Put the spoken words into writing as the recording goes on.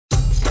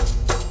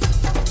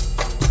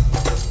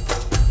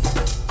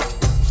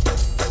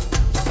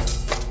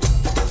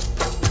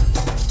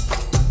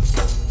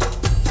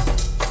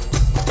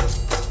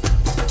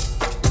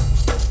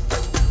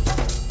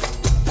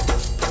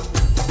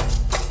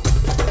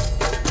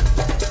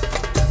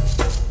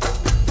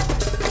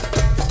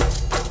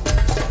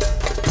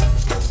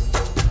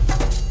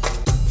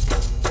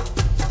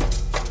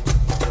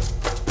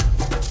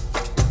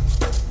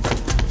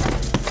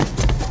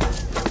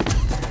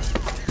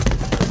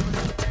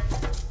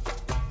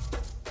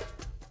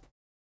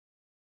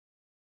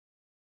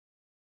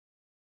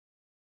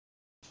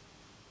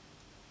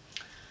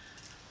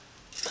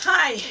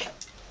Hi,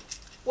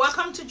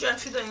 welcome to Joy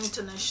Fido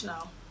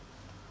International.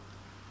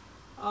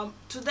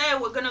 Today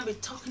we're going to be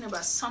talking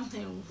about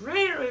something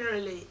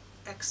really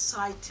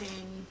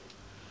exciting,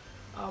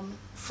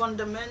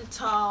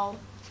 fundamental,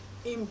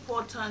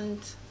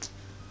 important.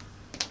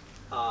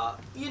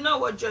 You know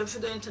what Joy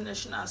Fido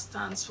International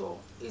stands for?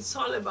 It's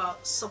all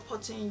about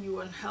supporting you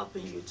and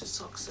helping you to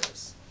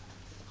success,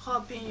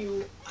 helping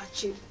you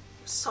achieve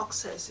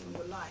success in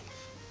your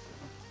life.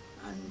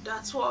 And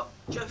that's what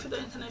Joy Fido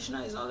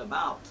International is all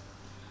about.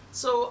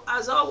 So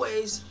as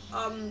always,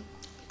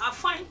 I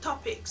find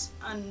topics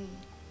and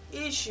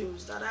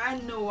issues that I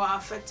know are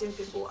affecting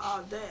people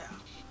out there,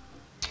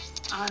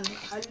 and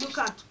I look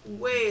at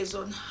ways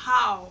on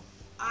how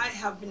I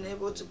have been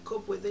able to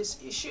cope with these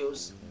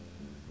issues,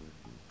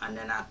 and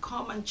then I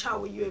come and chat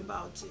with you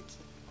about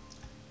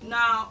it.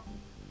 Now,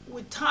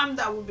 with time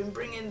that we've been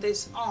bringing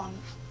this on,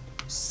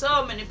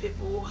 so many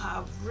people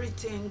have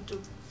written to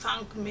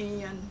thank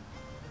me and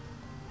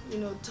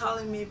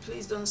telling me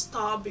please don't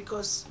stop,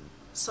 because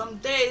some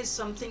days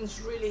some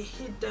things really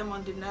hit them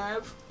on the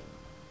nerve.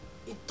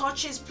 It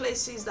touches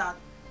places that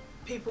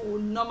people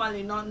would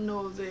normally not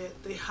know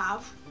they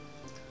have.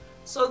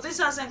 So this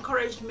has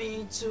encouraged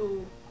me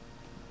to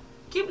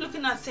keep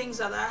looking at things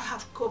that I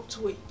have coped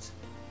with.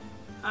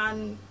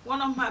 And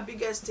one of my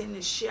biggest things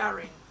is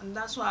sharing. And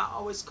that's why I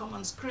always come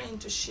on screen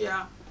to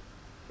share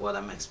what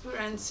I'm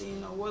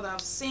experiencing or what I've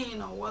seen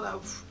or what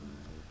I've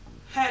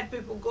heard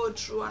people go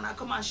through, and I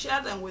come and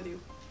share them with you.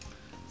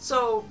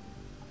 So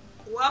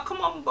welcome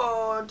on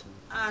board,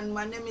 and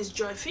my name is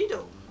Joy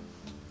Fido.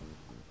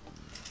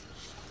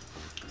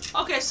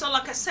 Okay, so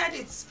like I said,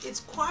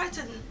 it's quite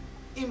an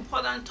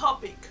important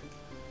topic.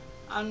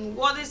 And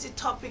what is the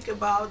topic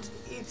about?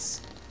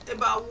 It's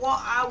about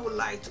what I would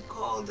like to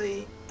call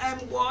the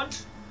M word,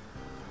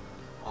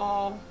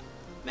 or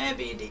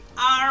maybe the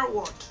R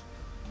word.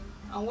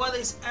 And what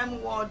is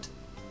M word?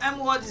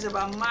 M word is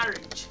about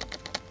marriage.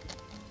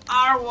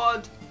 R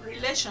word,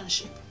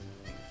 relationship.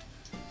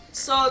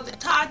 So the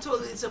title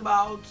is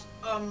about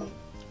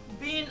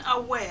being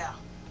aware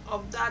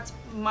of that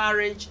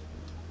marriage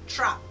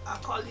trap. I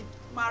call it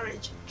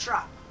marriage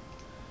trap.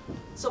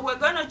 So we're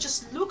going to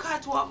just look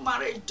at what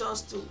marriage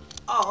does to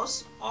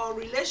us, or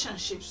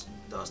relationships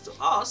does to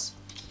us,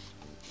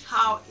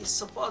 how it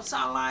supports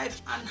our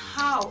life, and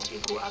how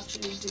it will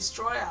actually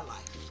destroy our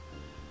life.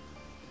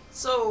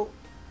 So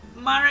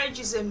marriage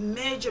is a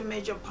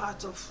major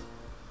part of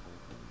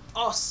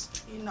us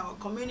in our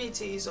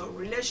communities, or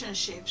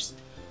relationships,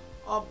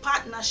 or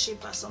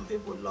partnership, as some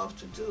people love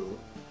to do.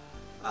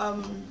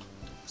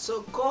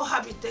 So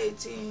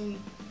cohabitating,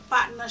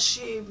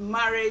 partnership,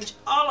 marriage,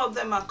 all of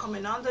them are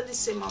coming under the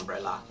same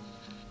umbrella.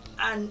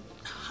 And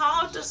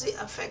how does it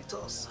affect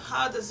us?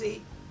 How does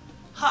it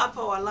help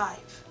our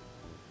life?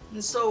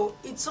 And so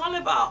it's all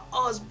about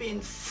us being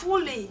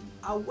fully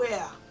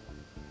aware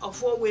of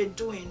what we're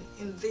doing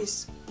in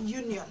this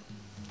union.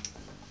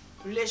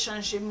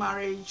 Relationship,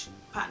 marriage,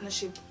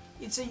 partnership,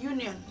 it's a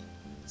union.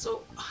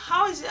 So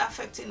how is it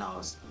affecting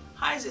us?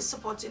 How is it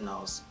supporting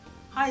us?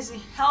 How is it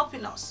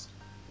helping us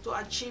to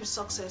achieve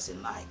success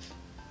in life?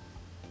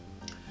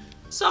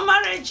 So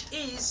marriage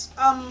is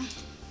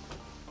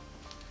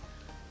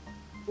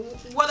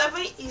whatever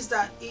it is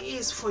that it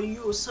is for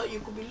you. So you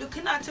could be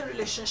looking at a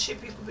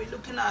relationship, you could be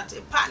looking at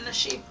a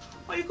partnership,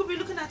 or you could be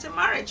looking at a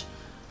marriage.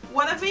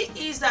 Whatever it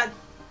is that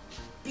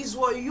is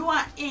what you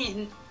are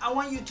in, I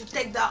want you to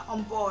take that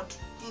on board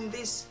in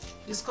this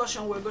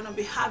discussion we're going to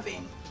be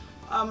having.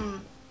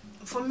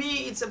 For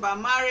me, it's about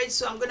marriage,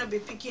 so I'm going to be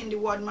picking the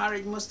word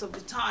marriage most of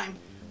the time,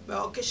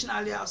 but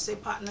occasionally I'll say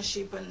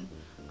partnership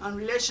and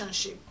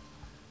relationship.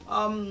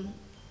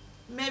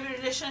 Maybe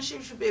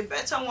relationship should be a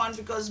better one,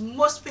 because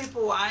most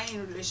people are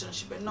in a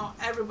relationship and not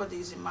everybody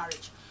is in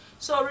marriage.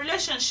 So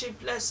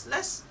relationship,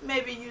 let's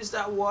maybe use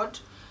that word.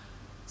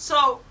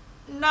 So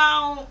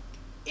now,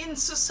 in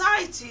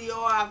society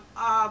or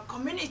our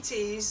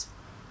communities,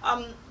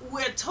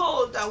 we're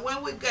told that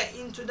when we get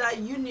into that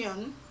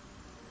union,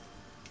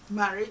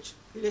 marriage,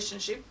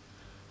 relationship,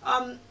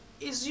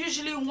 is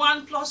usually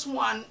 1 +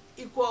 1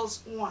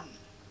 = 1.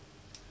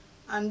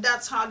 And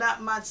that's how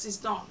that maths is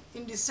done,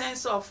 in the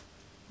sense of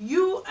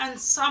you and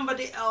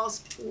somebody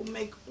else will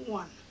make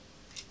 1.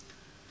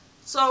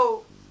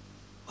 So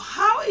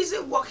how is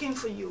it working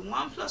for you?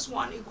 1 +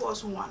 1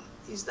 = 1.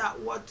 Is that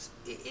what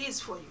it is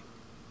for you?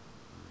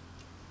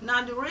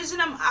 Now the reason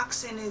I'm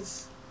asking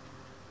is,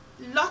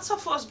 lots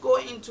of us go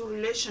into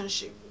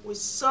relationship with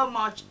so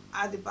much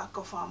at the back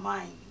of our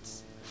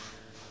minds.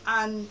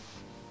 And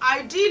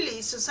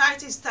ideally,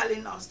 society is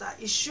telling us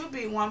that it should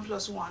be 1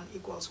 + 1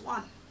 =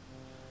 1.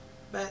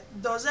 But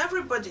does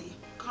everybody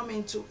come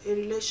into a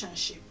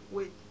relationship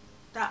with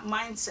that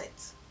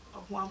mindset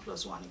of 1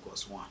 + 1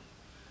 = 1?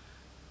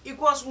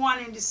 Equals 1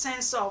 in the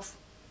sense of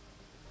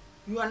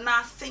you are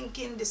not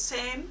thinking the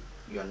same,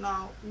 you're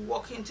now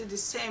walking to the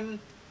same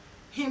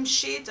hymn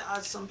sheet,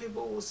 as some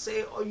people will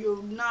say, or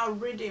you're now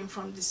reading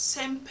from the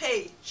same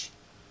page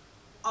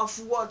of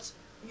what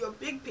your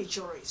big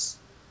picture is.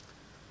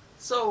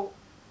 So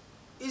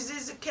is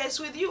this the case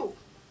with you?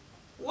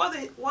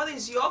 what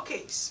is your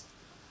case?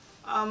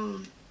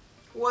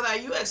 What are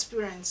you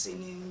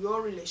experiencing in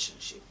your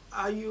relationship?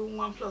 Are you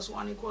 1 +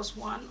 1 =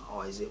 1,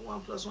 or is it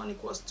 1 + 1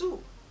 =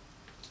 2?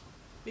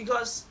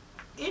 Because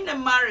in a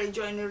marriage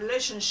or in a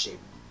relationship,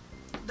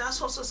 that's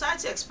what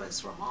society expects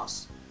from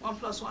us. 1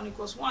 + 1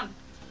 = 1.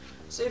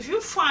 So if you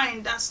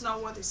find that's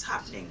not what is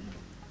happening,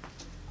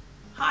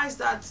 how is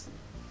that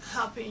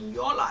helping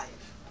your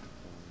life?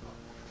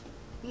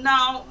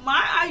 Now,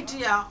 my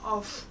idea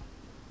of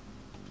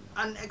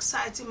an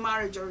exciting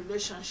marriage or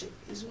relationship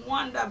is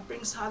one that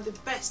brings out the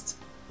best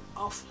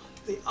of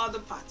the other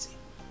party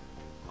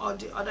or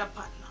the other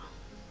partner.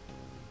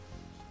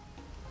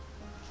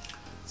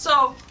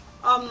 So,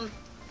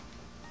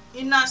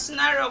 in a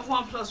scenario of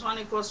 1 + 1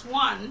 =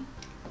 1,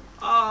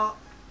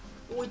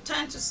 we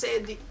tend to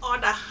say the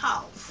other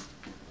half.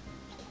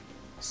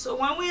 So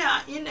when we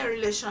are in a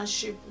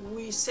relationship,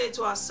 we say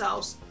to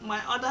ourselves, my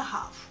other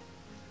half.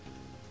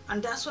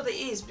 And that's what it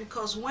is,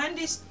 because when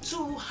these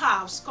two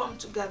halves come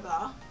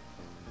together,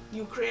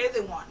 you create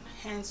the one.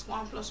 Hence,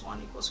 1 +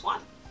 1 =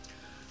 1.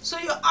 So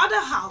your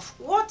other half,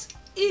 what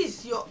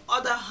is your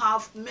other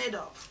half made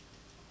of?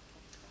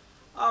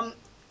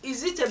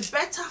 Is it a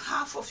better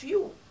half of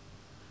you?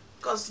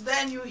 Because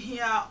then you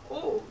hear,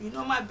 oh, you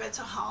know, my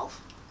better half.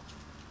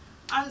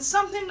 And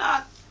something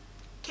that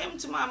came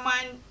to my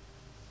mind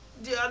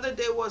the other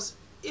day was,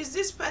 is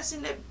this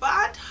person a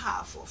bad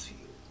half of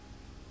you?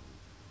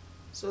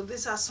 So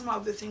these are some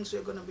of the things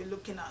we're going to be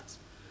looking at.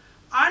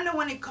 I know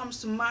when it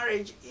comes to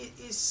marriage, it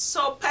is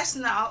so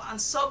personal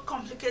and so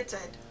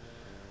complicated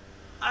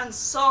and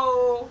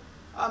so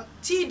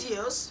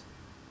tedious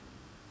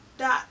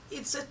that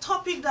it's a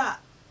topic that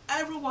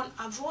everyone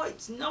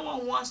avoids. No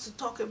one wants to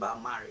talk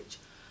about marriage.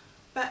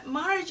 But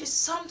marriage is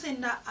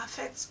something that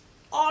affects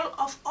all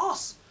of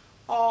us,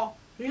 or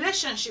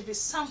relationship is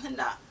something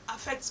that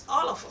affects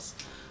all of us.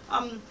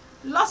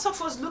 Lots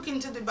of us look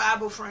into the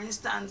Bible, for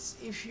instance,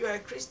 if you're a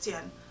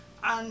Christian,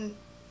 and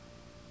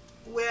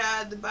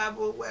where the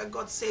Bible, where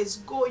God says,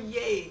 go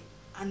ye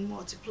and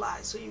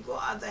multiply. So you go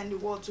out there in the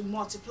world to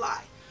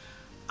multiply.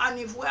 And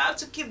if we have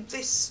to keep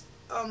this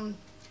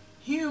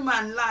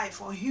human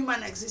life or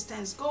human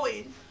existence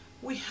going,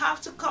 we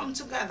have to come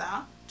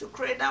together to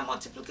create that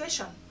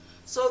multiplication.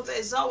 So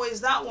there's always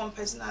that one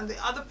person and the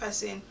other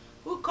person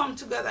who come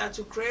together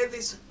to create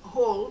this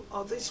whole,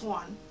 or this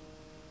one,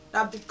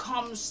 that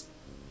becomes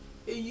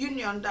a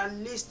union that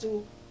leads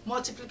to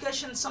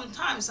multiplication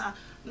sometimes. I'm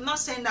not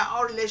saying that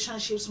all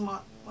relationships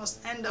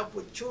must end up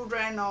with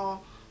children,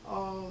 or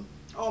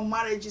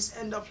marriages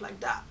end up like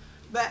that.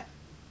 But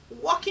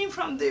working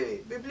from the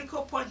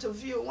biblical point of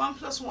view, 1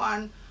 +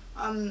 1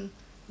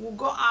 will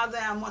go out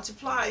there and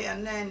multiply,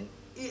 and then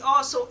it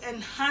also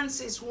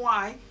enhances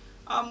why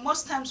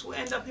most times we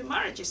end up in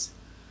marriages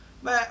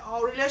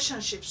or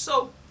relationships.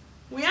 So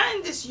we are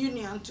in this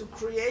union to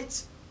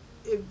create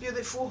a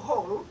beautiful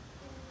whole.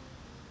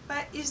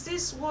 But is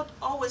this what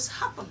always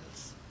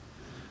happens?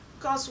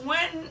 Because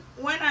when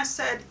I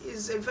said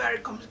it's a very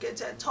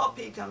complicated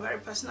topic and very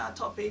personal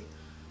topic,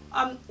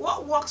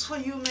 what works for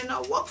you may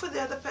not work for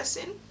the other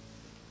person.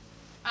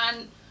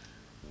 And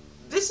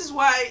this is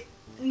why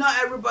not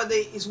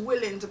everybody is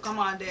willing to come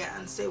out there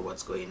and say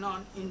what's going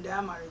on in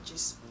their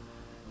marriages.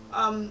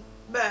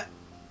 But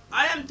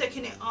I am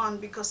taking it on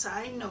because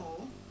I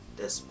know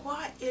there's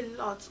quite a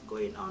lot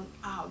going on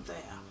out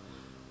there.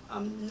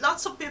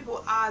 Lots of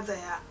people out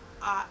there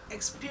are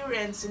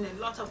experiencing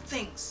a lot of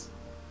things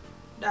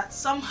that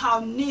somehow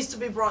needs to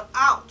be brought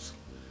out.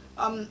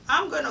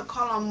 I'm going to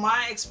call on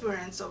my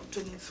experience of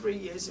 23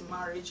 years in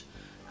marriage,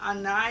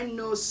 and I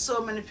know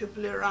so many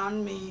people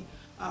around me,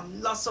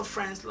 lots of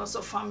friends, lots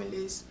of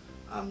families,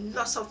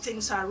 lots of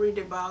things I read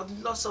about,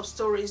 lots of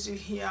stories you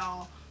hear,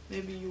 or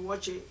maybe you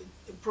watch a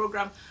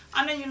program,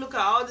 and then you look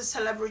at all the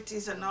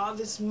celebrities and all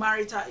these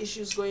marital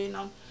issues going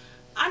on,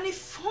 and it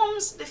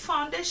forms the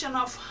foundation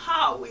of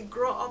how we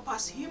grow up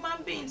as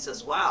human beings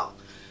as well.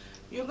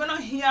 You're going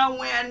to hear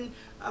when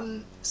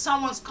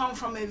someone's come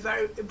from a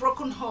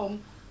broken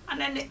home, and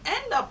then they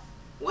end up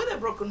with a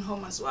broken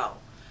home as well.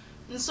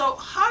 And so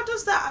how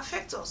does that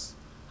affect us?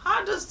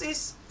 How does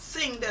this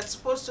thing that's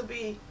supposed to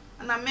be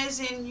an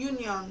amazing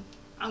union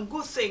and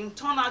good thing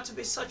turn out to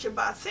be such a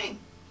bad thing?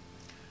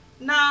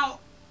 Now,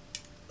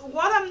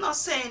 what I'm not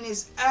saying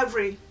is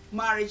every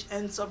marriage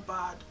ends up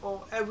bad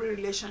or every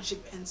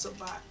relationship ends up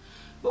bad.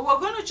 But we're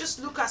going to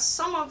just look at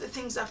some of the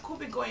things that could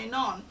be going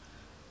on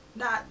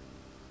that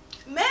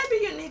maybe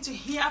you need to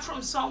hear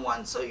from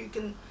someone so you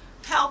can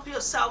help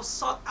yourself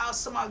sort out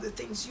some of the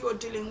things you're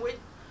dealing with.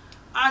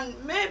 And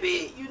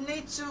maybe you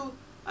need to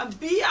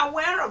be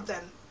aware of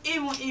them,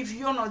 even if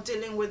you're not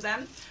dealing with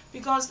them,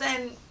 because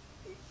then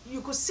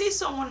you could see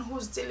someone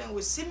who's dealing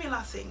with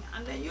similar thing,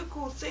 and then you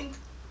could think,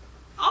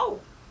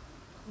 oh,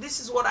 this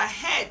is what I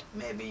had.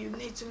 Maybe you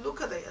need to look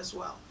at it as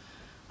well.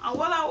 And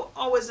what I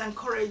always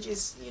encourage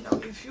is,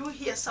 if you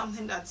hear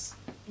something that's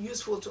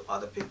useful to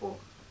other people,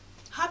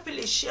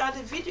 happily share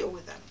the video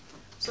with them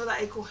so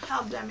that it could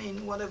help them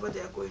in whatever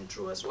they're going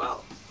through as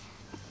well.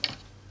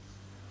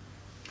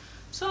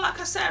 So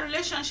like I said,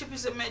 relationship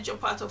is a major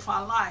part of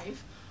our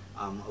life.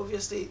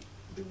 Obviously,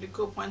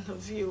 biblical point of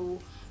view,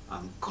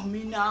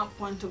 communal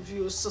point of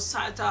view,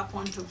 societal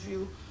point of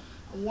view.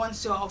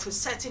 Once you're of a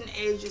certain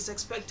age, it's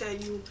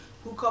expected you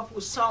hook up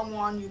with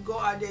someone, you go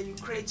out there, you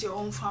create your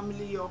own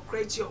family, or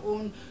create your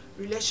own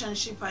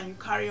relationship, and you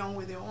carry on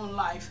with your own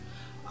life.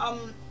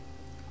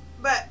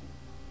 But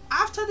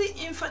after the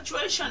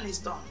infatuation is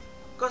done,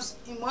 because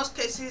in most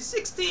cases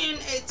 16,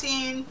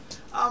 18,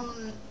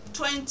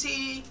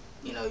 20,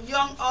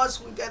 young us,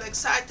 we get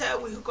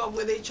excited, we hook up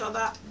with each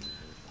other,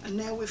 and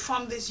then we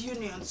form this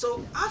union.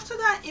 So after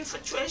that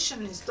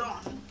infatuation is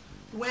done,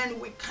 when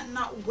we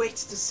cannot wait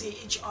to see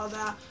each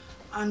other,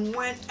 and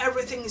when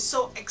everything is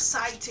so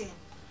exciting,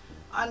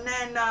 and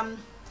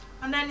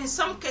then in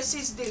some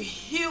cases the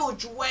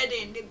huge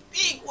wedding, the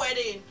big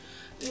wedding,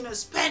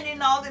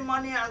 spending all the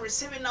money and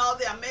receiving all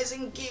the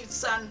amazing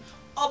gifts and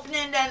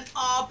opening them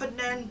up, and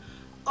then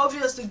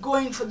obviously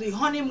going for the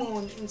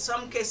honeymoon in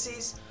some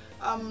cases,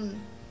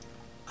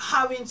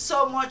 having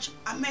so much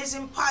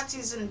amazing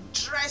parties and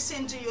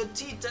dressing to your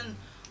teeth and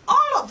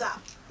all of that.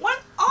 When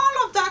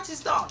all of that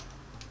is done,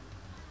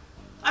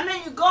 and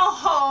then you go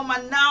home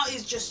and now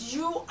it's just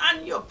you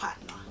and your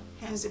partner,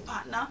 hence the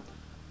partner,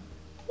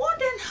 what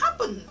then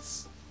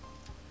happens?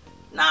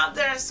 Now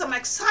there are some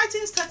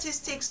exciting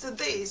statistics to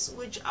this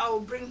which I will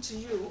bring to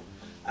you,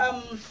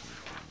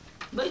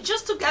 but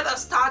just to get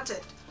us started,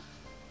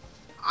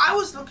 I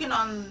was looking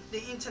on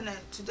the internet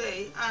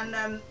today, and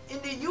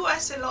in the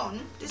US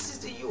alone, this is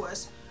the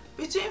US,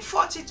 between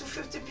 40 to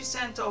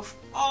 50% of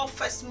all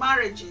first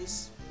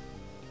marriages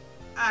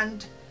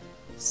and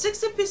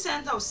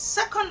 60% of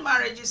second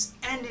marriages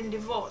end in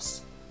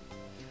divorce.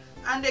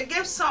 And they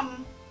gave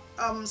some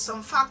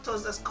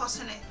factors that's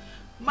causing it.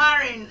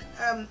 Marrying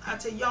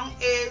at a young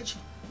age,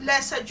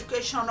 less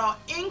education or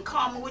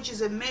income, which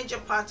is a major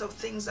part of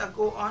things that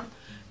go on,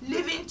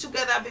 living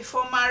together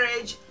before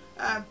marriage,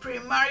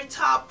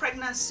 premarital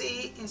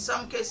pregnancy in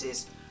some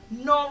cases,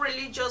 no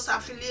religious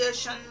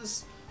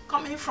affiliations,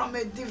 coming from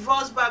a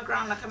divorce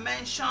background like I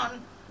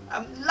mentioned,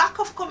 lack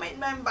of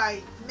commitment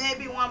by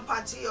maybe one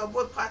party or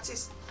both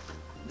parties.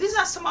 These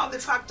are some of the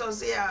factors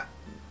they are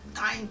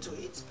tying to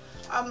it.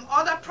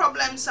 Other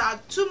problems are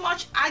too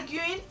much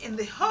arguing in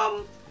the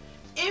home,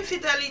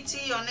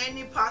 infidelity on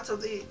any part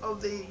of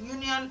the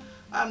union,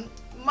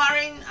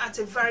 marrying at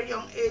a very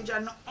young age,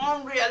 and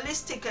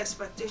unrealistic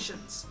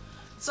expectations.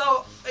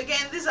 So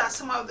again, these are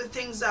some of the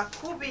things that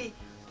could be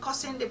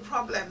causing the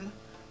problem.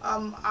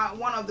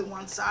 One of the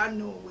ones I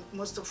know with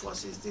most of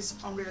us is this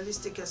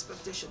unrealistic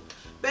expectation.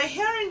 But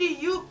here in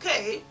the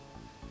UK,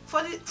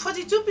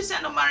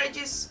 42% of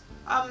marriages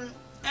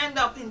end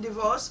up in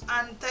divorce,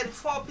 and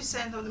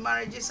 34% of the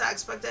marriages are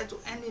expected to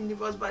end in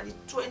divorce by the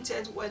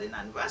 20th wedding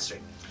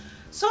anniversary.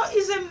 So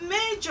it's a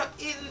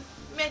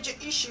major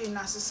issue in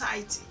our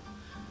society.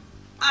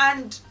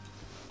 And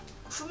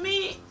for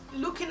me,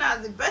 looking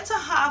at the better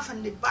half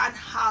and the bad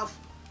half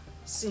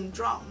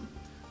syndrome,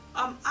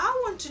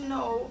 I want to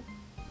know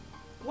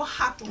what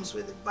happens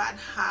with the bad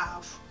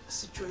half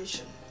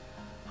situation.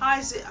 How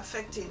is it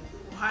affecting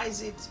you? How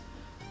is it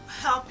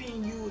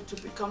helping you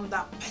to become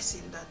that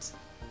person that,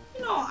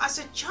 as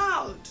a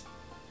child,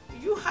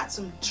 you had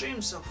some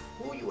dreams of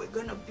who you were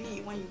going to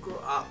be when you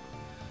grow up.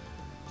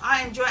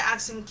 I enjoy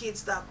asking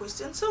kids that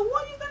question. So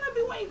what are you going to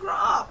be when you grow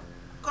up?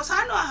 Because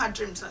I know I had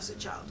dreams as a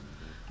child.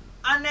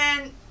 And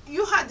then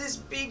you had this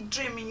big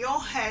dream in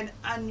your head,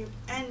 and you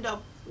end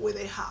up with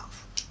a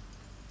half,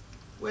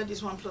 where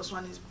this 1 plus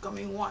 1 is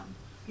becoming 1.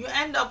 You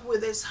end up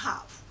with this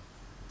half.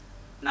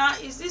 Now,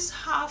 is this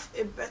half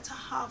a better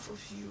half of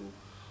you,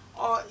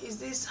 or is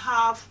this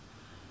half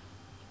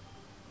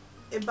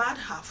a bad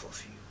half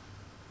of you?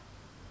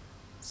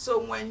 So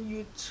when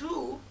you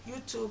two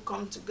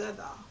come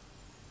together,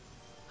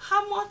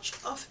 how much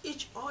of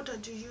each other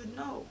do you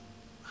know?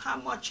 How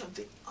much of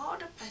the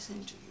other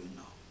person do you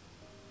know?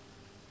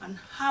 And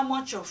how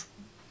much of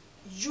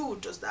you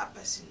does that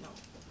person know?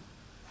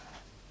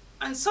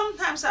 And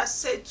sometimes I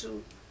say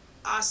to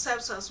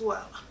ourselves as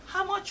well,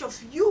 how much of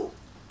you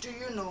do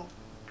you know?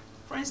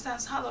 For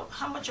instance,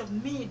 how much of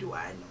me do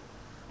I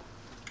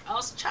know? I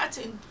was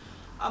chatting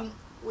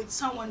with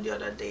someone the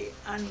other day,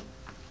 and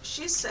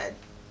she said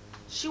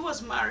she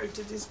was married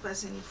to this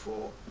person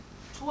for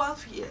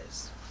 12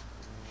 years,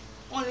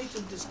 only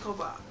to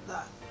discover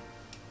that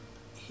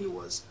he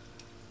was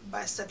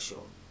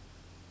bisexual.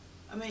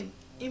 I mean,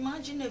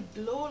 imagine a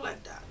blow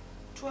like that.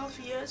 12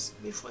 years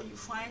before you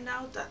find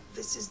out that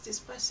this is this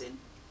person.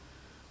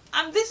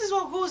 And this is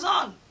what goes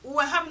on. We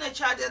were having a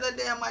chat the other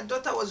day, and my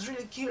daughter was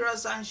really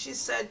curious, and she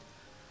said,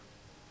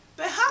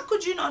 but how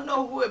could you not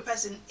know who a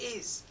person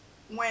is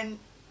when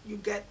you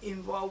get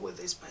involved with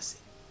this person?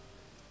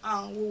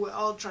 And we were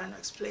all trying to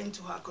explain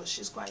to her, because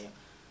she's quite young,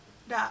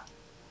 that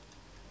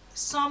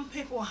some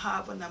people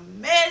have an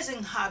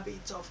amazing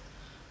habit of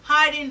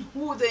hiding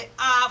who they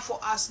are for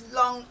as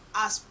long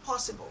as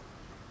possible.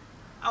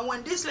 And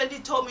when this lady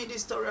told me the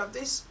story of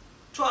this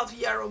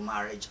 12-year-old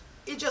marriage,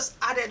 it just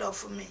added up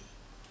for me.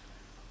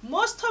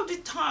 Most of the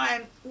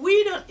time,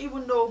 we don't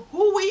even know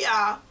who we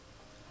are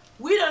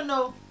We don't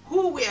know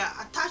who we are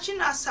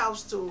attaching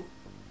ourselves to,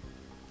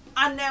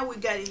 and then we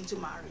get into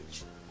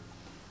marriage,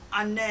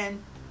 and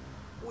then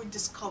we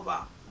discover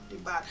the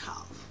bad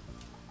half.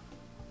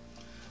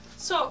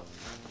 So,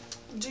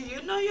 do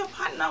you know your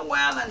partner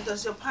well, and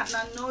does your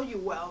partner know you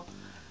well?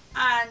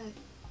 And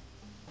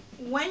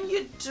when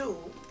you do,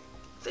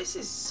 this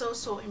is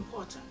so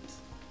important,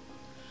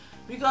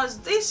 because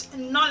this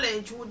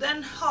knowledge will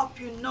then help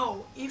you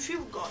know if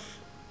you've got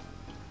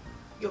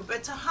your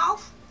better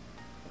half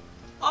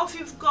or if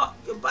you've got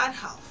your bad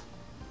half.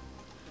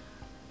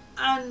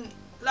 And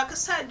like I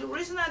said, the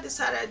reason I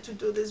decided to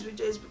do this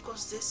video is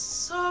because there's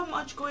so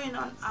much going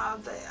on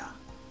out there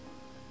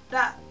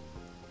that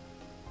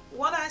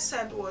what I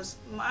said was,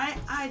 my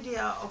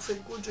idea of a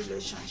good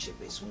relationship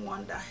is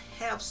one that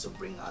helps to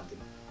bring out the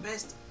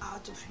best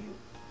out of you.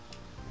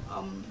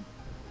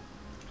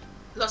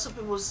 Lots of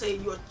people say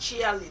you're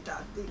cheerleader,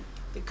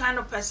 the kind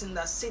of person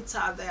that sits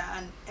out there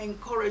and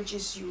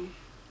encourages you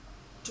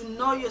to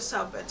know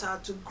yourself better,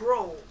 to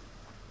grow,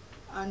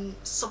 and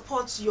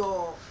supports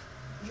your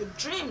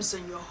dreams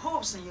and your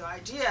hopes and your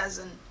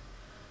ideas,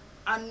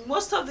 and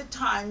most of the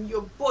time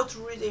you're both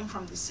reading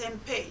from the same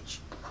page,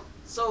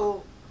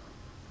 so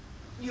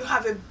you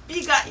have a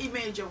bigger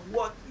image of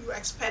what you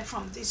expect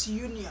from this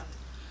union.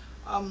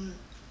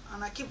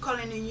 And I keep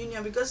calling it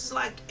union because it's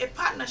like a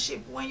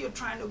partnership when you're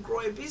trying to grow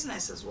a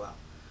business as well.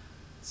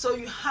 So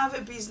you have a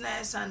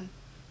business and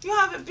you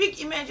have a big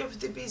image of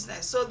the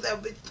business. So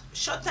there'll be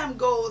short-term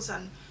goals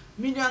and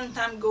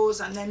medium-term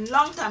goals and then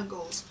long-term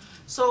goals.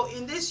 So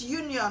in this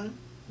union,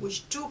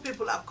 which two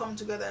people have come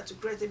together to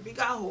create a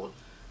bigger whole,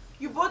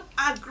 you both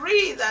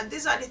agree that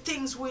these are the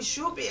things we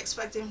should be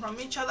expecting from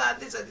each other.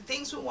 These are the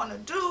things we want to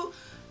do.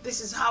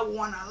 This is how we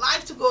want our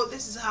life to go.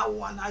 This is how we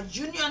want our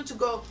union to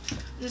go.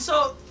 And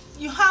so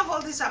you have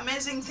all these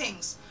amazing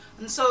things.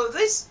 And so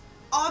this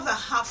other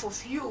half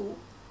of you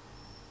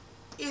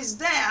is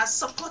there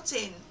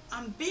supporting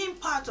and being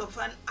part of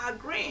and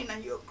agreeing,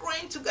 and you're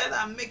growing together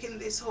and making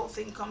this whole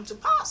thing come to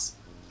pass.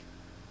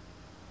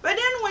 But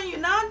then when you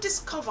now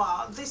discover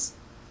this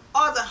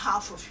other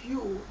half of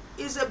you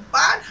is a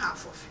bad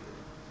half of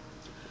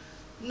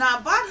you. Now,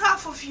 bad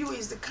half of you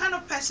is the kind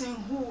of person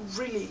who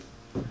really,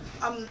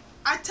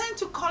 I tend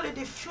to call it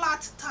the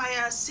flat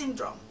tire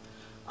syndrome.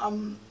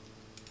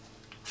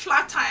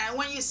 Flat tire,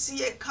 when you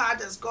see a car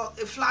that's got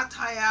a flat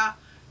tire,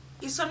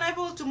 it's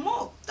unable to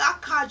move. That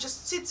car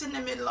just sits in the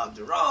middle of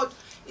the road,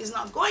 is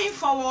not going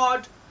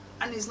forward,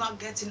 and is not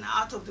getting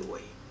out of the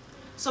way.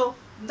 So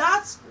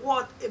that's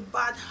what a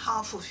bad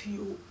half of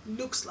you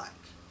looks like.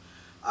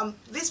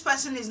 This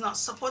person is not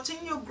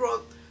supporting your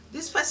growth.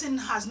 This person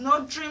has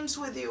no dreams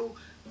with you.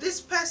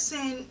 This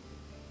person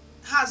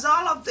has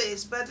all of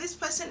this, but this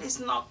person is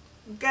not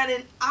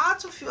getting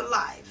out of your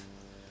life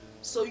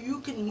so you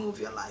can move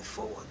your life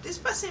forward. This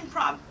person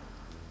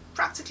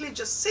practically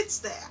just sits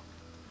there,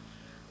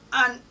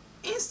 and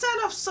instead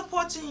of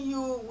supporting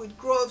you with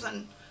growth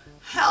and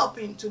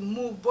helping to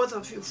move both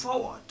of you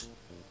forward,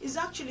 is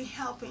actually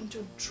helping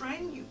to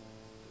drain you,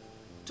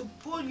 to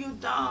pull you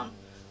down,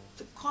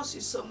 to cause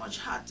you so much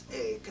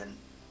heartache and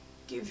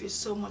give you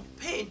so much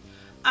pain.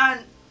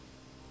 And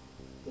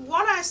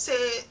what I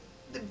say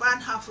the bad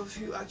half of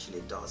you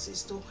actually does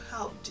is to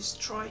help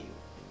destroy you.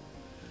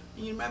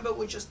 And you remember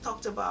we just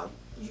talked about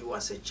you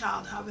as a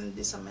child having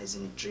these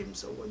amazing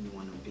dreams of what you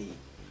want to be,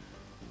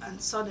 and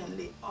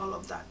suddenly all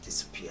of that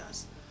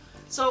disappears.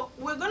 So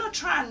we're going to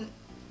try and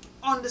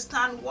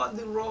understand what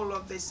the role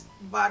of this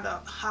bad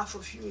half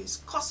of you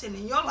is causing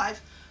in your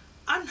life,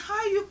 and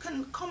how you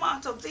can come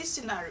out of this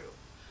scenario,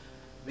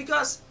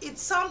 because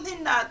it's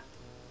something that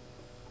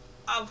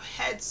I've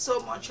heard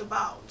so much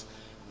about.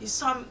 It's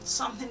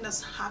something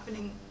that's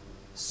happening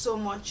so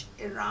much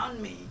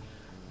around me.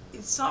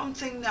 It's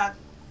something that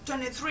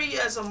 23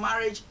 years of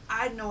marriage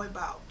I know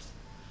about.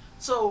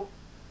 So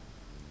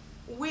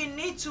we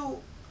need to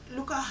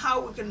look at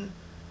how we can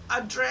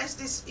address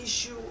this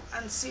issue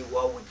and see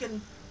what we can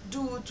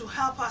do to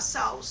help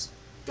ourselves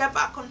get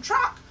back on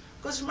track.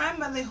 Because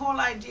remember, the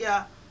whole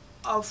idea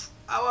of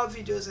our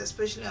videos,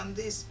 especially on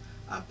this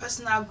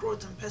personal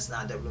growth and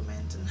personal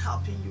development and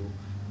helping you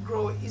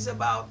grow, is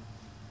about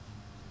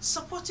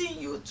supporting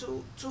you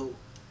to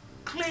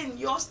clean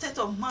your state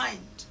of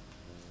mind,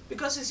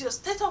 because it's your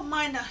state of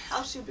mind that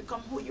helps you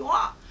become who you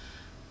are.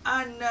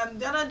 And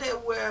the other day,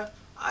 where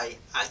I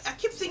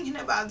keep thinking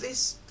about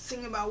this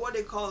thing about what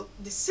they call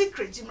The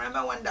Secret. You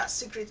remember when that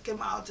Secret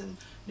came out and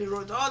they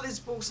wrote all these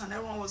books and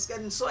everyone was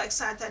getting so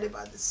excited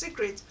about The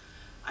Secret,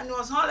 and it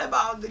was all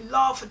about the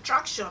law of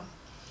attraction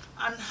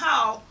and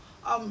how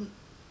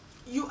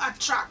you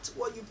attract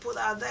what you put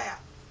out there.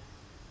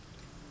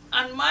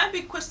 And my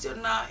big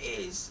question now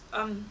is,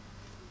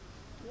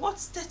 what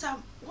state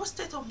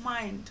of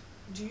mind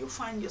do you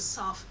find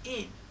yourself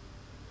in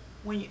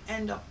when you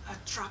end up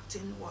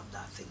attracting what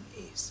that thing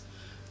is?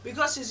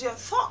 Because it's your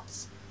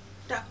thoughts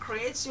that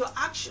creates your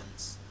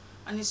actions,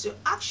 and it's your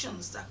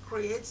actions that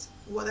creates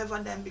whatever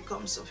then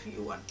becomes of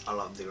you, and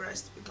all of the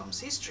rest becomes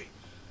history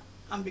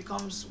and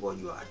becomes what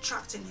you are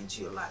attracting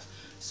into your life.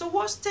 So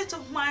what state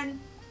of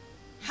mind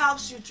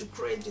helps you to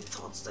create the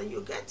thoughts that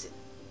you're getting.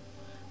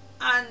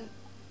 And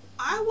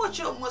I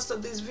watch most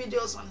of these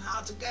videos on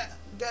how to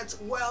get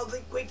wealthy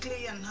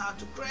quickly and how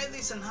to create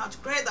this and how to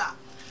create that.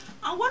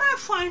 And what I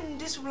find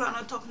these people are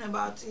not talking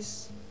about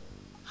is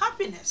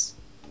happiness.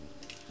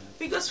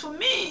 Because for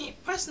me,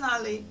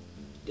 personally,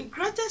 the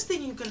greatest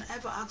thing you can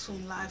ever ask for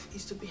in life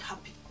is to be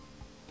happy.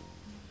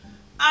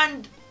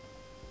 And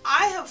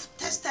I have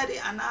tested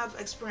it and I've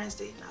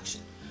experienced it in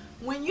action.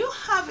 When you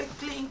have a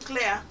clean,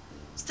 clear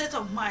state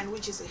of mind,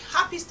 which is a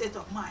happy state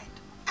of mind,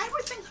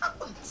 everything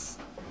happens.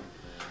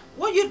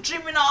 What you're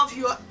dreaming of,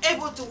 you're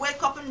able to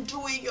wake up and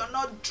do it. You're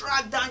not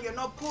dragged down, you're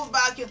not pulled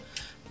back.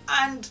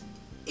 And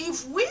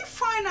if we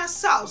find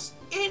ourselves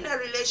in a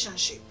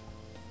relationship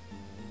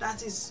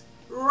that is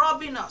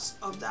robbing us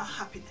of that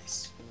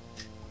happiness,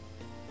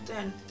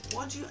 then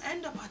what do you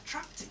end up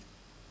attracting?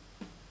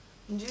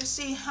 Do you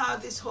see how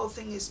this whole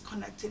thing is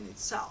connecting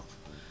itself?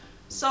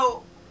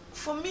 So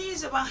for me,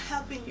 it's about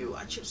helping you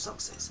achieve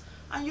success.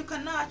 And you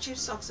cannot achieve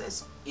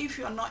success if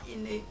you're not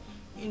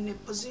in a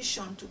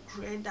position to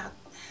create that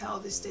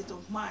healthy state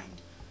of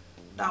mind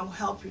that will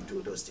help you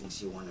do those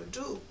things you want to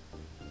do.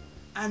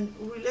 And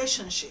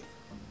relationship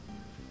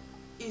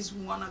is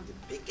one of the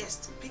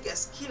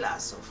biggest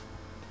killers of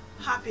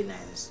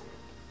happiness,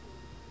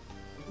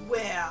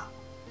 where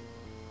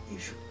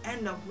if you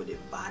end up with a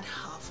bad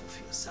half of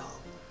yourself,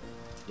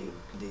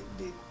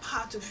 the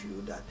part of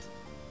you that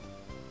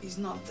is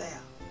not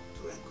there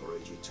to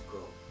encourage you to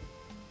grow.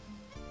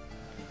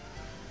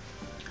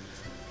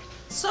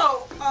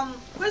 So,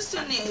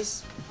 question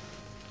is,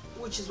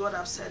 which is what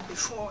I've said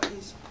before,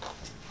 is,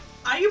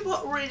 are you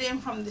both reading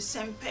from the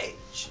same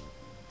page?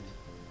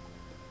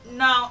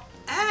 Now,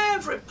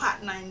 every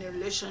partner in a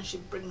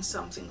relationship brings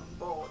something on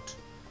board.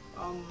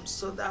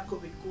 So that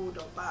could be good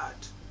or bad.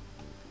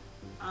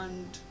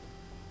 And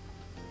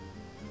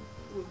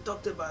we've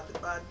talked about the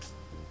bad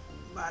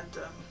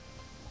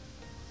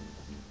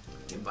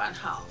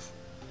half.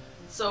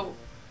 So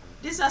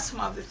these are some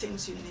of the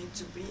things you need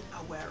to be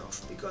aware of,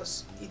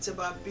 because it's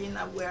about being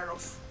aware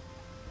of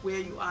where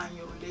you are in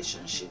your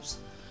relationships.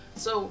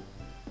 So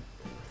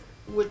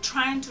we're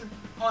trying to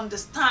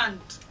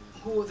understand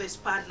who this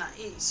partner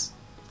is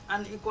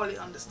and equally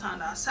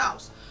understand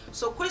ourselves.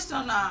 So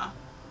question are,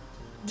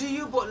 do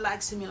you both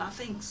like similar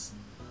things,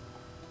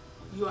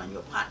 you and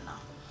your partner?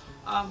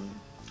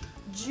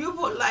 Do you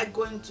both like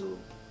going to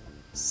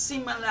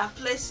similar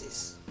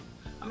places?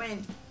 I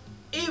mean,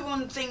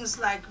 even things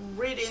like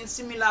reading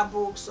similar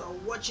books or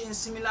watching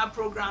similar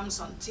programs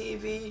on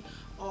TV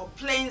or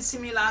playing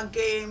similar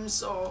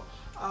games or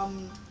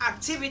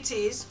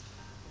activities,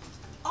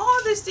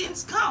 all these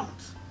things count.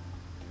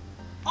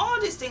 All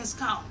these things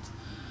count.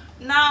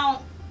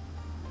 Now,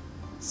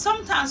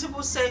 sometimes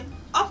people say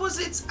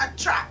opposites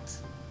attract,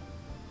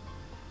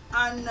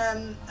 and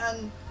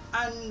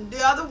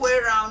the other way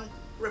around,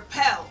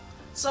 repel.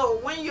 So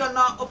when you're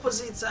not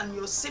opposites and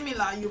you're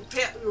similar, you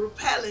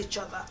repel each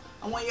other,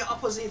 and when you're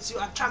opposites, you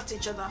attract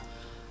each other.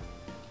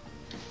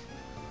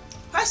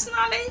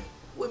 Personally,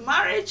 with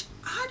marriage,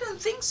 I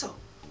don't think so.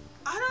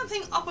 I don't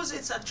think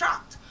opposites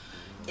attract.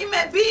 It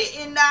may be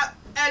in that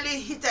early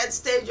heated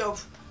stage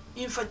of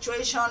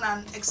infatuation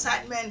and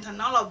excitement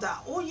and all of that.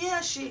 Oh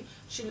yeah, she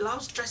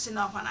loves dressing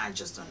up and I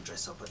just don't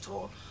dress up at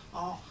all.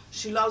 Or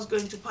she loves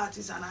going to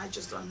parties and I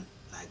just don't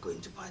like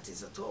going to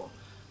parties at all.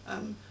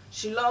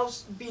 She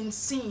loves being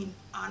seen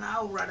and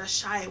I would rather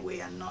shy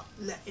away and not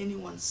let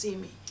anyone see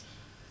me.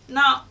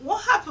 Now,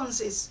 what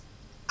happens is,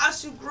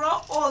 as you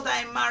grow older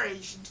in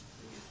marriage,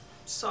 you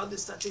saw the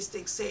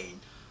statistics saying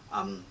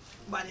by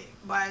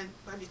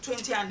the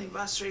 20th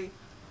anniversary,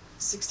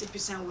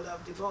 60% would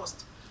have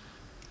divorced.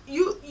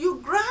 You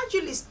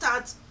gradually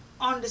start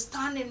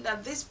understanding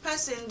that this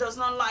person does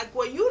not like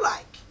what you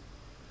like.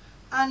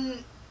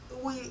 And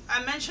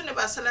I mentioned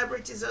about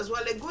celebrities as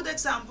well. A good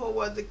example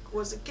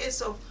was the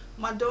case of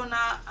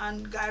Madonna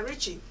and Guy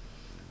Ritchie.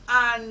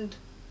 And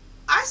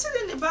I sit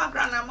in the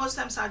background and most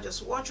times I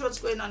just watch what's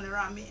going on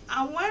around me.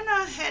 And when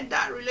I had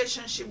that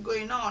relationship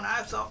going on,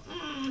 I thought,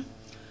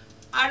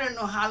 I don't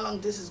know how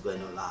long this is going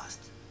to last.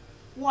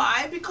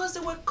 Why? Because they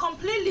were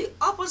completely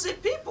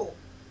opposite people.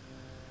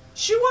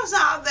 She was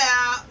out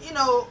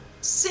there,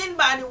 seen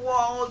by the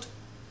world,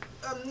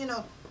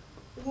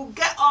 will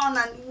get on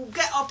and will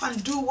get up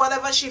and do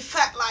whatever she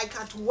felt like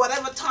at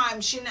whatever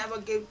time. She never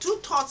gave two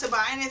thoughts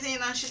about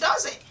anything, and she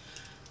does it.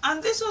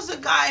 And this was a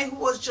guy who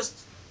was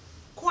just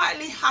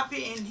quietly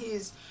happy in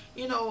his,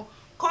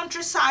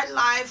 countryside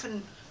life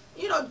and,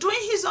 doing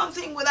his own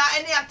thing without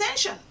any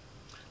attention.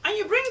 And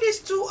you bring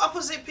these two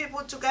opposite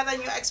people together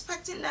and you're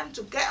expecting them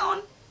to get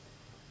on.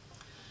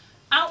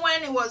 And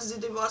when it was the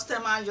divorce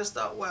time, I just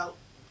thought, well,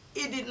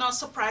 it did not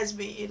surprise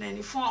me in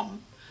any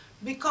form,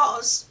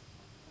 because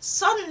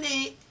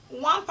suddenly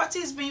one party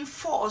is being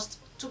forced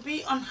to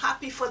be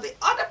unhappy for the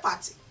other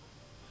party.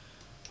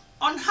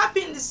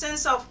 Unhappy in the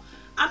sense of,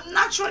 I'm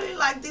naturally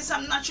like this,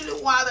 I'm naturally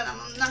wild, and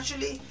I'm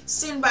naturally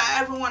seen by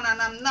everyone,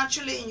 and I'm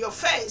naturally in your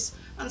face.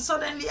 and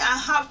suddenly I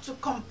have to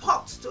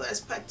comport to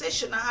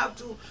expectation. I have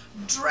to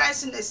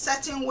dress in a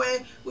certain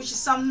way, which is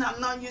something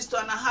I'm not used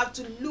to, and I have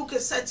to look a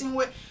certain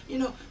way,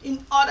 in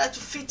order to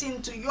fit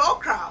into your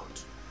crowd.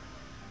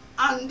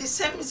 And the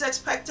same is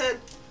expected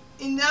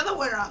in the other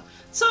way around.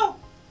 So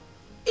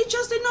it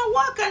just did not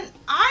work. And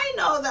I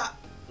know that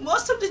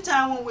most of the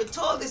time when we're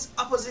told these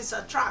opposites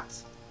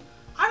attract,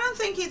 I don't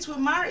think it's with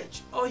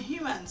marriage or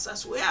humans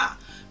as we are,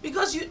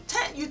 because you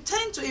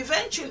tend to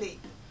eventually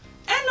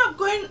end up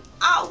going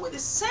out with the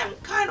same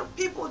kind of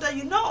people that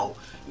you know.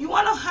 You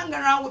want to hang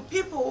around with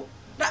people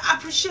that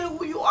appreciate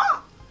who you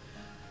are.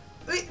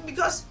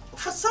 Because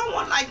for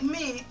someone like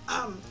me,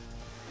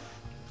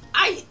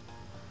 I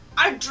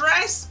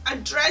dress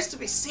to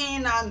be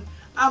seen, and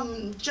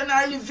I'm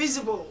generally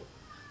visible.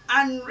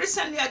 And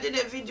recently I did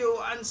a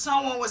video and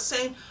someone was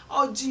saying,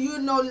 oh, do you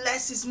know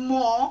less is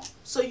more?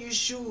 So you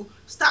should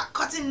start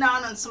cutting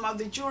down on some of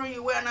the jewelry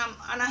you wear.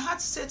 And I had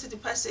to say to the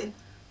person,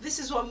 this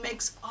is what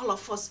makes all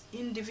of us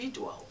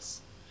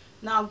individuals.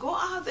 Now go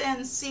out there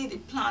and see the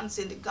plants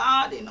in the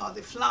garden or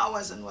the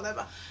flowers and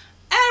whatever.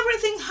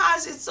 Everything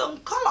has its own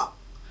color.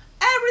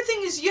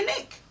 Everything is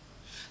unique.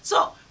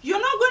 So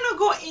you're not going to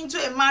go into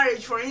a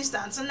marriage, for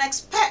instance, and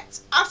expect,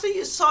 after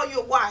you saw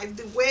your wife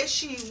the way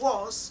she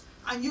was,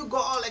 and you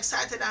got all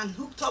excited and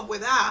hooked up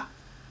with her,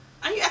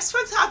 and you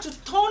expect her to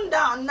tone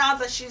down now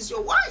that she's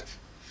your wife.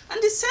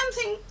 And the same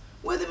thing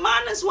with the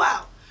man as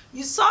well.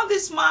 You saw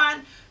this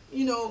man,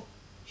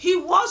 he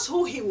was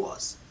who he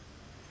was.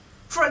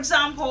 For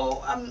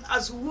example,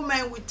 as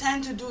women, we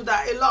tend to do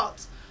that a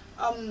lot.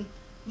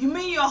 You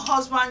meet your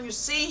husband, you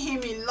see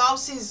him, he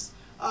loves to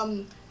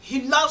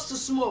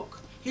smoke,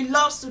 he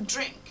loves to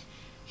drink,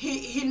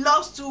 he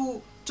loves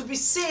to be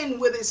seen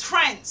with his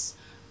friends,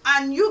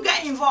 and you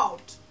get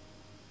involved.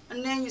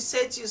 And then you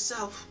say to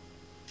yourself,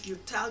 you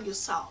tell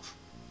yourself,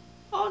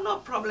 oh, no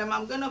problem,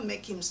 I'm going to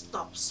make him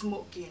stop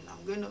smoking,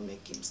 I'm going to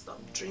make him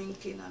stop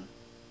drinking.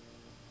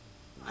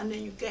 And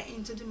then you get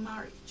into the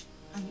marriage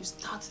and you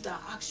start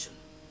that action.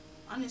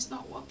 And it's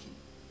not working.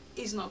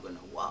 It's not going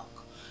to work.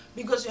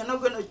 Because you're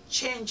not going to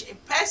change a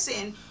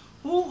person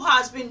who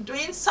has been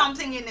doing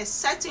something in a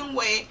certain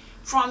way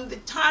from the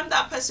time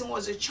that person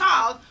was a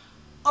child,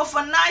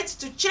 overnight,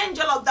 to change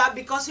all of that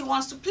because he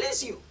wants to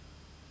please you.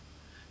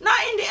 Now,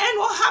 in the end,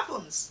 what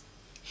happens?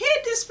 He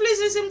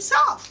displeases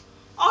himself.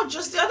 Or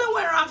just the other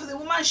way around for the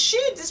woman, she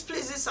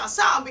displeases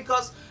herself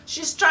because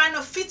she's trying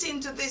to fit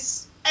into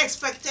this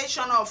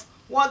expectation of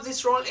what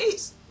this role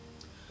is.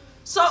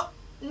 So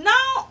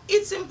now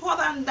it's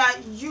important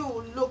that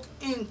you look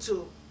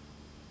into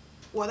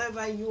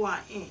whatever you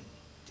are in,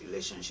 the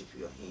relationship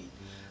you're in.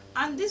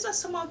 And these are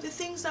some of the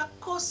things that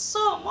cause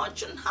so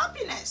much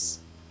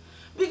unhappiness.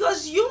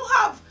 Because you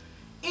have,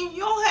 in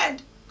your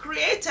head,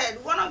 created,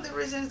 one of the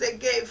reasons they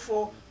gave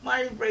for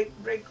marriage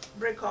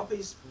breakup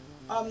is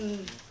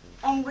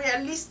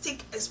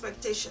unrealistic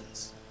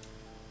expectations.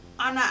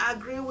 And I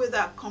agree with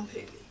that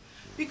completely.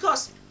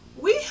 Because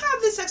we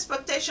have these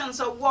expectations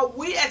of what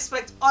we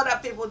expect other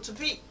people to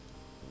be.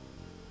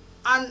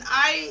 And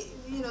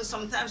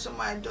sometimes when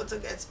my daughter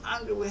gets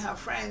angry with her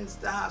friends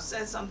that have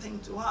said something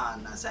to her,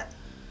 and I said,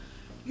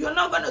 you're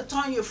not going to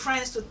turn your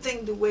friends to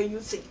think the way you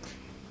think.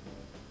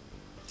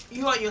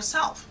 You are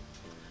yourself.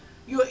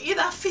 You're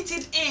either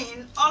fitting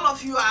in, all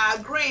of you are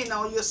agreeing,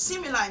 or you're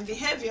similar in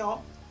behavior,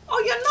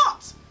 or you're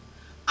not.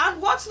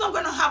 And what's not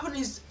going to happen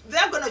is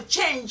they're going to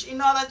change in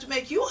order to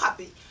make you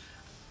happy.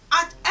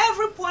 At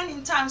every point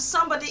in time,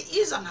 somebody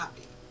is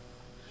unhappy.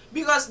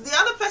 Because the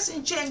other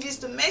person changes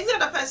to make the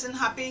other person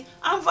happy,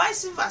 and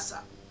vice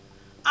versa.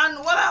 And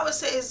what I would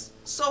say is,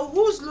 so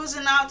who's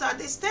losing out at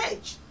this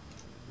stage?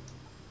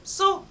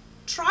 So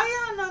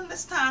try and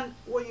understand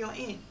what you're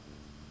in.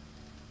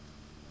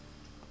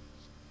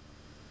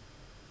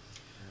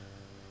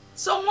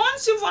 So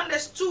once you've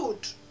understood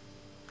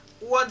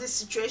what the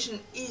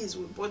situation is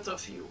with both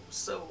of you,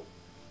 so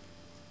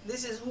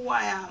this is who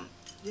I am,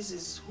 this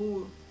is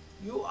who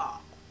you are,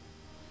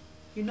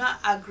 you now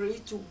agree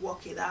to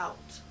work it out.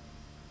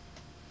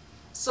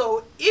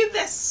 So if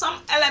there's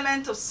some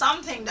element of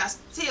something that's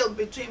still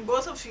between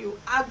both of you,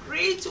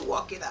 agree to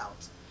work it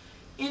out.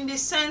 In the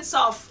sense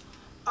of,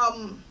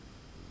 I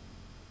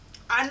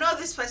know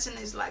this person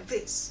is like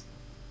this,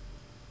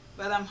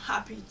 but I'm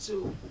happy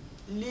to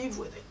live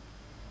with it.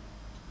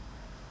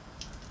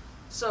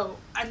 So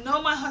I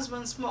know my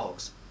husband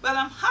smokes, but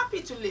I'm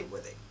happy to live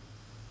with it.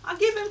 I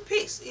give him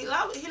peace. He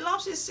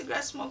loves his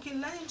cigarette smoking,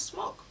 let him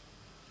smoke.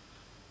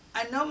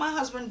 I know my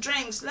husband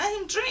drinks, let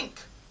him drink,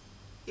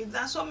 if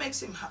that's what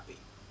makes him happy.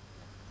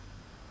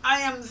 I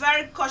am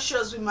very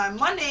cautious with my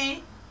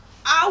money,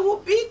 I will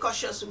be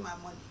cautious with my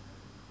money.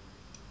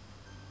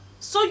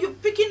 So you're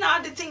picking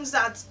out the things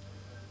that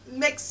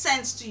make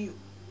sense to you.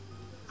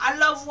 I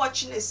love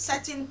watching a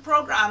certain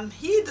program,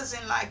 he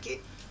doesn't like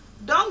it.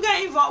 Don't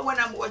get involved when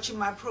I'm watching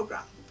my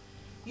program.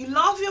 You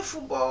love your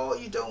football,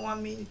 you don't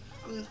want me,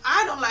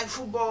 I don't like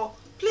football,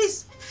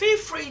 please feel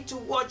free to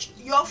watch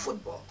your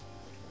football.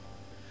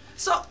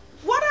 So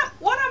what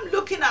I'm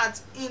looking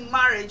at in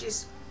marriage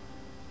is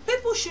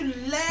people should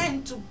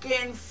learn to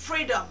gain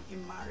freedom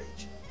in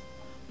marriage.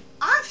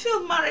 I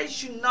feel marriage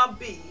should not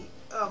be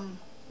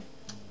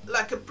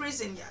like a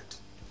prison yard.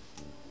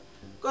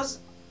 Because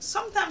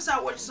sometimes I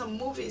watch some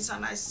movies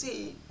and I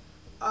see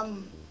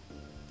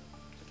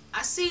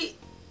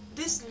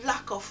this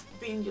lack of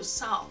being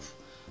yourself,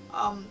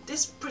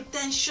 this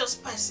pretentious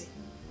person.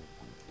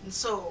 And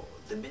so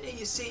the minute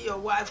you see your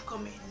wife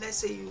coming, let's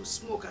say you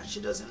smoke and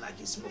she doesn't like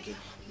you smoking,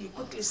 you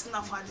quickly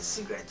snuff out the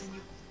cigarette and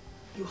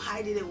you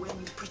hide it away and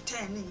you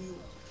pretend, and you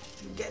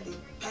get the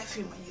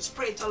perfume and you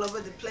spray it all over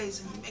the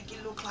place and you make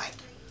it look like,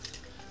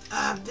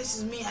 this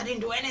is me, I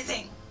didn't do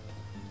anything.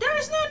 There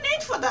is no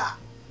need for that.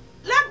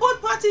 Let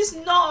both parties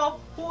know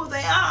who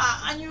they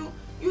are, and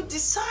you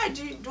decide,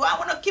 do I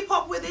want to keep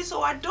up with this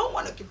or I don't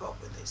want to keep up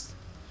with this.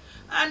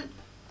 And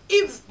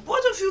if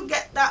both of you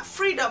get that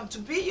freedom to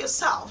be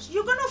yourselves,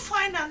 you're going to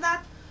find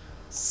that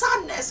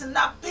sadness and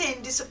that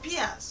pain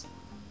disappears.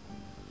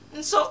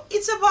 And so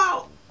it's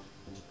about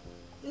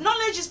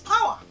knowledge is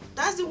power.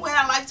 That's the way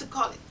I like to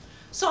call it.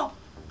 So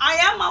I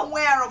am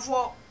aware of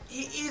what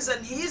he is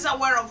and he is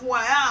aware of who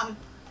I am.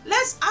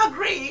 Let's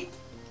agree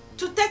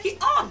to take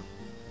it on.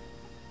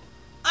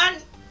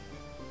 And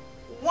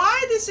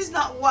why this is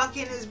not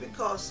working is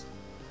because,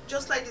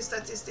 just like the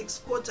statistics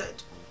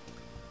quoted,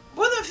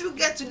 both of you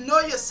get to know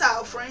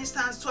yourself. For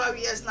instance, 12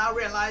 years now,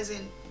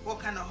 realizing what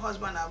kind of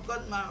husband I've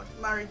got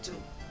married to.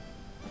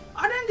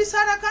 I then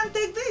decide I can't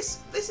take this.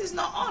 This is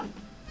not on.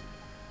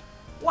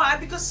 Why?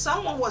 Because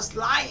someone was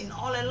lying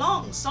all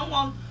along.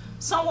 Someone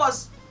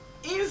was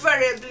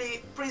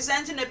invariably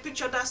presenting a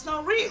picture that's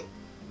not real.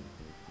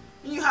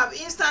 You have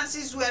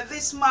instances where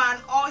this man,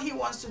 all he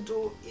wants to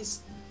do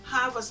is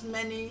have as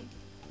many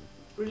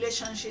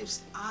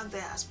relationships out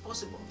there as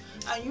possible,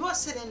 and you are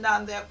sitting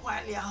down there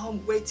quietly at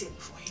home waiting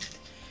for him.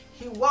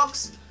 He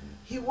walks.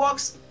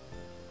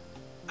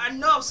 I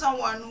know of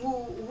someone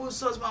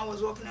whose husband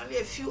was working only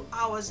a few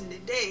hours in the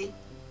day,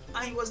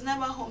 and he was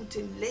never home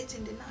till late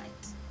in the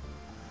night.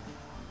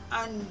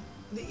 And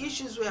the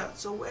issues were,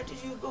 so where did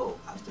you go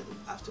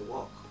after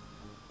work,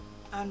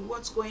 and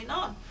what's going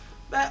on?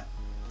 But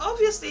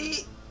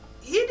obviously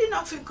he did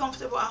not feel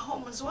comfortable at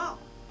home as well.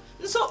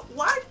 And so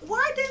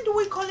why then do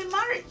we call it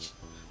marriage?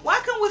 Why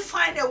can't we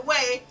find a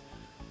way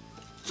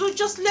to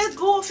just let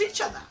go of each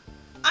other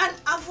and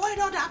avoid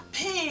all that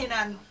pain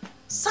and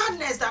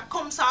sadness that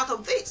comes out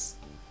of this?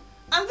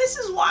 And this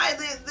is why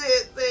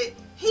the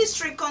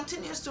history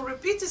continues to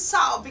repeat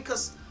itself,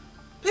 because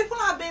people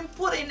have been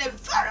put in a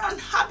very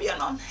unhappy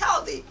and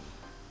unhealthy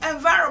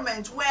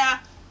environment where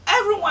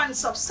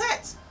everyone's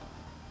upset.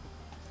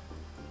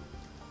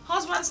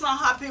 Husband's not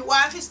happy,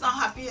 wife is not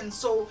happy, and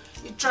so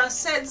it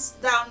transcends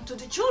down to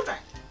the children.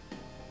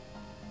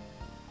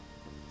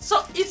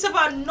 So it's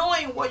about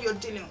knowing what you're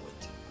dealing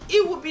with.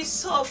 It would be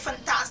so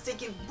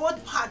fantastic if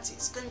both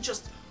parties can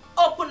just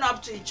open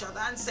up to each other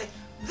and say,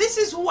 this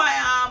is who I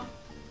am,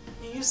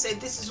 and you say,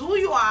 this is who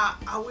you are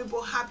we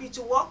both happy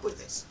to work with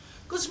this?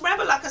 Because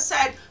remember, like I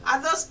said,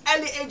 at those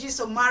early ages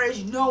of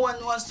marriage, no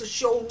one wants to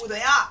show who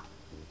they are.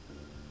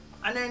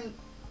 And then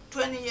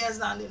 20 years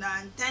down the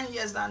line, 10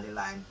 years down the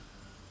line,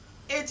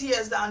 8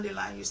 years down the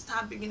line, you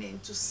start beginning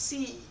to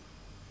see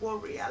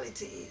what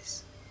reality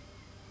is.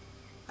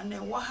 And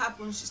then what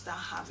happens, you start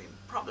having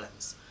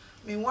problems.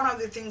 I mean, one of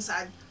the things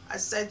I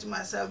said to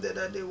myself the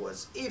other day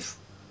was, if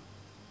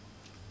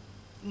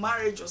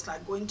marriage was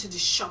like going to the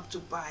shop to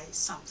buy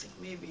something,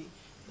 maybe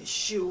a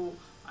shoe,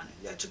 an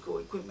electrical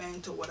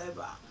equipment or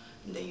whatever,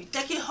 and then you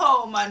take it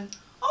home and,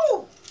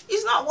 oh,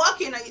 it's not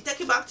working, and you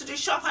take it back to the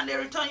shop and they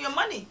return your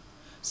money.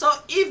 So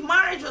if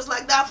marriage was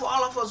like that for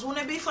all of us,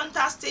 wouldn't it be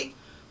fantastic?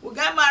 We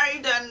get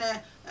married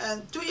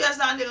and 2 years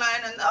down the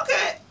line, and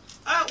okay,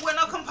 we're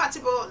not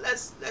compatible,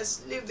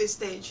 let's leave this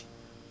stage.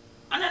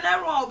 And then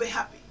everyone will be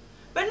happy.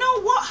 But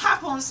no, what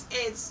happens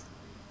is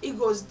it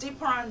goes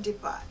deeper and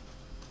deeper.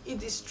 It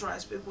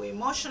destroys people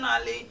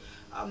emotionally,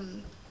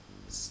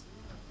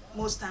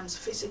 most times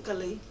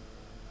physically,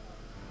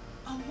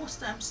 and most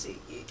times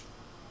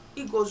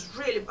it goes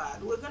really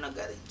bad. We're going to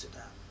get into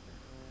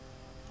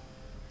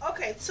that.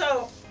 Okay,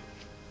 so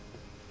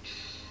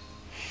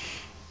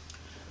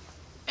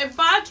a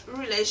bad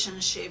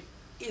relationship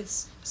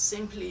is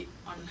simply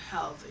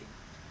unhealthy.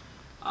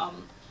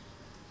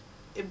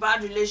 A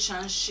bad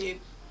relationship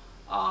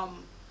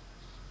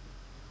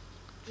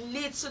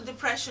leads to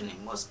depression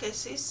in most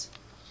cases.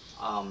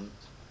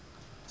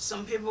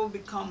 Some people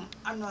become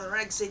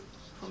anorexic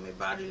from a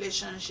bad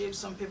relationship.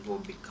 Some people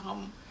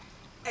become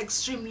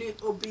extremely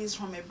obese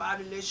from a bad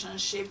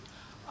relationship.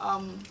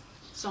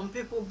 Some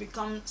people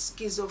become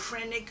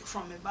schizophrenic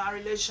from a bad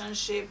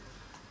relationship.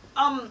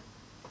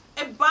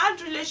 A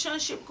bad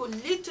relationship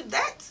could lead to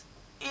death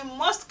in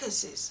most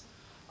cases.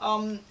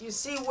 You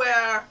see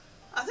where,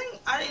 I think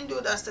I didn't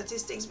do the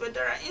statistics, but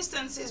there are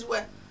instances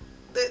where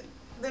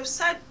they've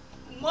said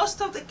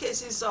most of the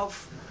cases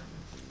of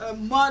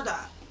murder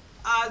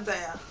out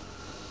there,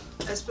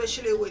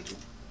 especially with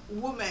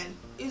women,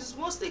 is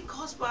mostly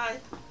caused by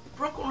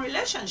broken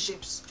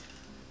relationships.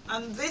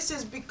 And this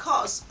is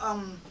because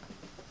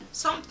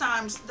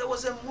sometimes there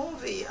was a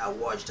movie I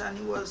watched, and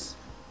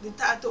the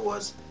title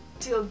was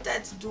Till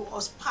Death Do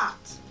Us Part.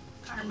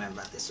 Can't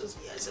remember, this was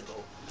years ago.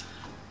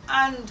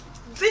 And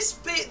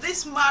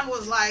this man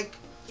was like,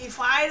 if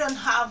I don't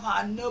have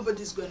her,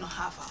 nobody's going to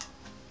have her.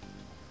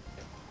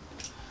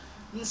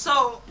 And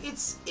so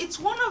it's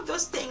one of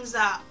those things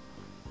that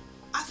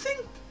I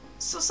think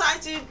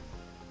society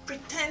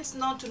pretends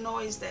not to know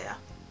is there.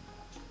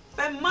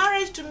 But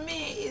marriage to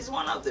me is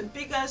one of the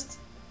biggest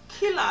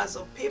killers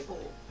of people,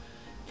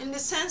 in the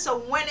sense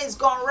of when it's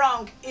gone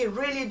wrong, it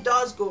really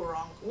does go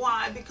wrong.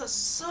 Why? Because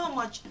so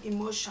much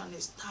emotion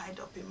is tied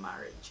up in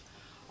marriage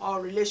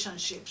or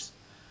relationships.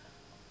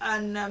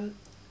 And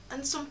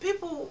some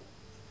people,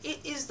 it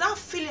is that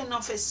feeling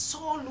of a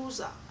sore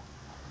loser.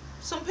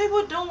 Some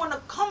people don't want to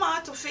come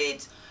out of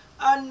it,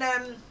 and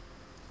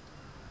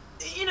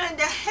in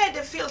their head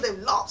they feel they've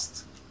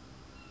lost.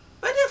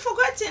 But they're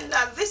forgetting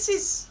that this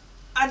is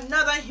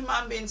another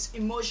human being's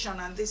emotion,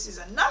 and this is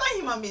another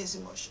human being's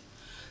emotion.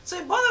 So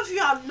if both of you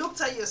have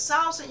looked at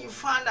yourselves and you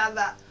find out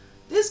that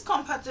this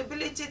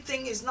compatibility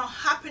thing is not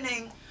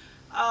happening,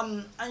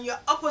 and you're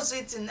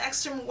opposite in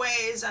extreme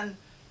ways, and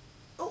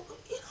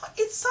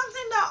it's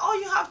something that all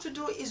you have to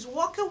do is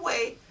walk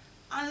away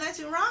and let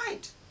it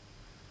ride.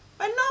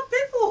 But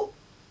no,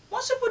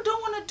 most people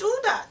don't want to do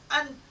that.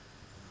 And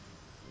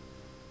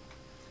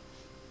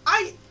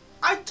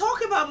I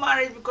talk about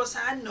marriage because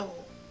I know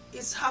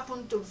it's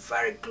happened to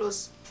very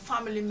close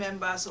family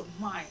members of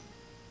mine,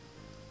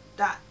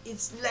 that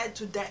it's led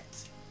to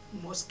death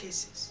in most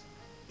cases.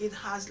 It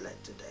has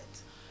led to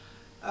death.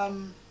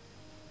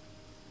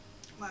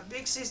 My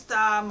big sister,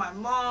 my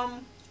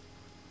mom,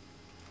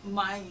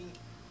 my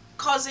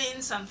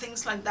cousins and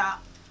things like that,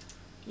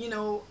 you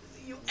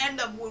end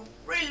up with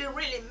really,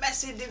 really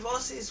messy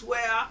divorces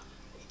where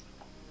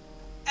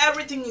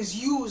everything is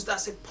used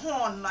as a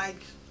pawn,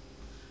 like,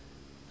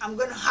 I'm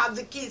going to have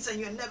the kids and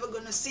you're never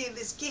going to see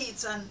these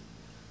kids,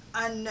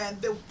 and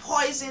they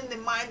poison the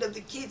mind of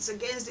the kids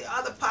against the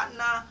other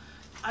partner,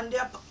 and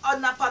their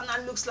other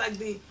partner looks like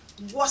the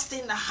worst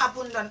thing that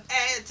happened on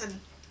earth.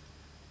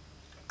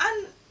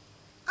 And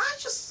I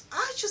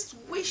just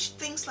wish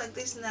things like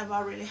this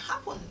never really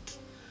happened.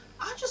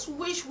 I just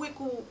wish we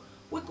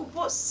could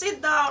both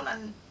sit down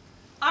and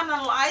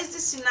analyze the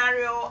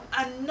scenario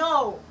and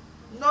know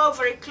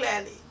very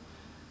clearly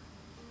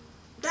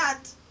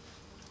that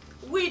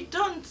we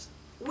don't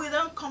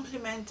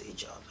complement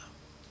each other.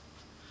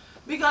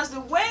 Because the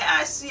way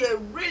I see a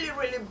really,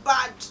 really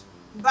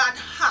bad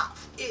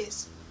half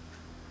is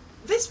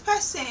this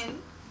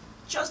person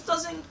just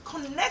doesn't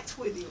connect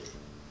with you.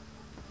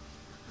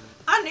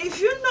 And if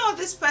you know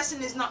this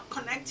person is not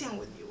connecting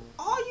with you,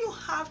 all you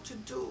have to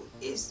do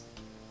is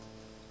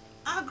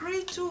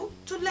agree to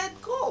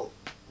let go.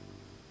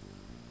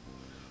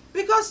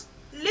 Because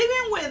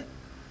living with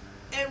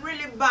a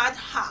really bad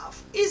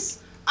half is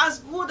as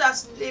good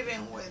as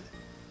living with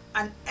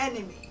an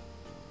enemy.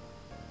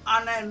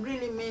 And I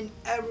really mean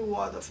every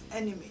word of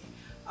enemy.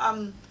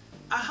 I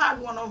had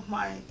one of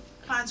my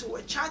clients who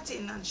were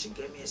chatting, and she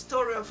gave me a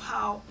story of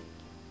how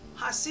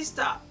her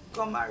sister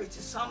got married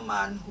to some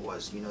man who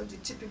was, the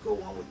typical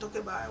one we talk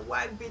about, a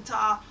wife beater,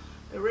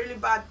 a really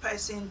bad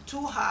person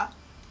to her,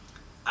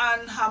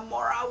 and her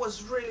morale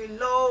was really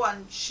low,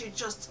 and she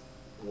just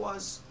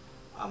was,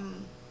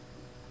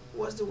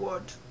 what's the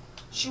word?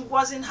 She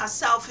wasn't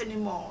herself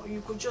anymore.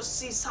 You could just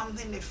see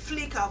something, a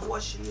flicker of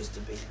what she used to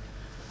be.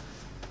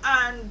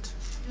 And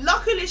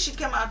luckily she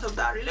came out of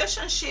that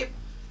relationship,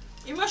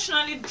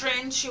 emotionally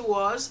drained she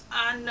was,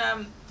 and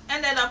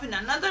ended up in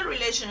another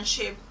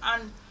relationship.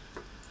 And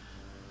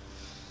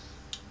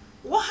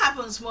what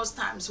happens most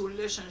times with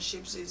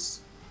relationships is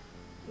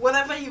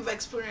whatever you've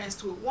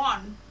experienced with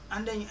one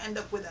and then you end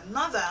up with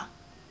another,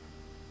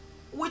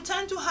 we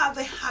tend to have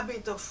the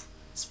habit of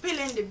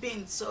spilling the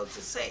beans, so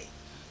to say.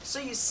 So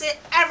you say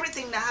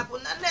everything that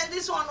happened, and then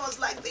this one was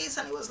like this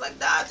and it was like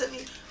that, and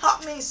he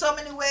helped me in so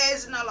many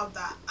ways and all of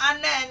that.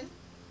 And then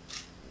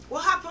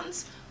what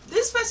happens?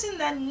 This person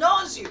then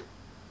knows you,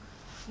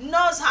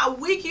 knows how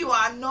weak you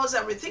are, knows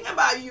everything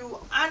about you,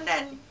 and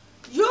then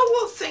you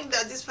will think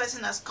that this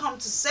person has come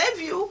to save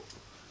you.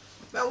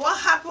 But what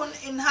happened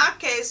in her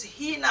case,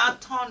 he now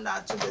turned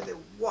out to be the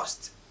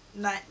worst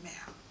nightmare.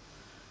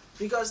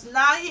 Because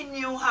now he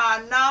knew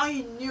her, now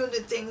he knew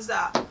the things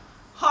that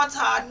hurt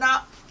her.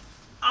 Now,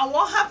 and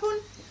what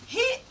happened?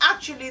 He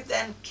actually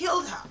then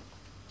killed her.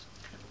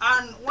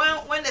 And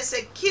when they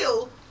say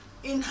kill,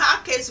 in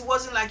her case, it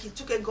wasn't like he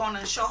took a gun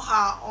and shot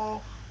her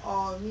or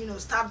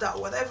stabbed her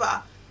or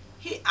whatever.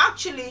 He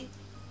actually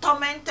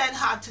tormented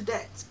her to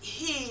death.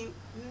 He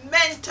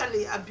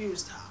mentally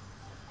abused her.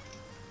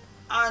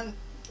 And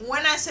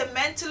when I say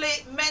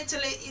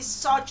mentally is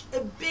such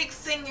a big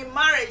thing in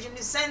marriage, in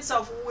the sense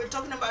of, we're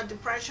talking about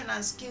depression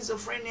and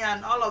schizophrenia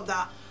and all of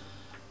that.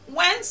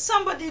 When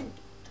somebody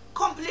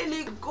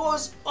completely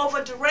goes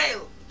over the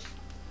rail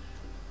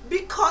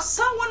because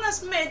someone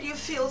has made you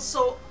feel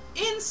so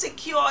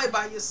insecure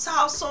about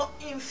yourself, so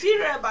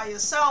inferior about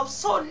yourself,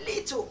 so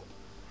little,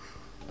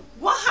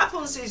 what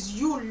happens is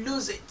you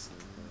lose it.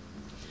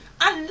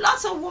 And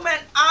lots of women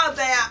out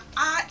there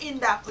are in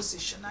that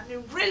position, and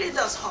it really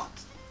does hurt.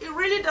 It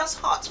really does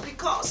hurt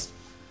because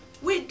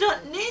we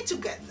don't need to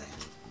get there.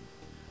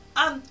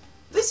 And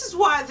this is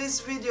why this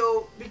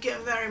video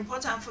became very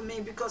important for me,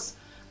 because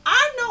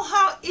I know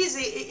how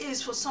easy it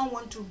is for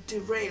someone to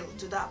derail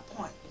to that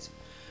point,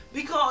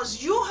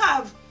 because you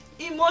have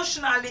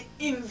emotionally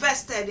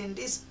invested in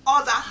this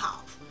other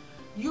half.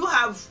 You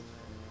have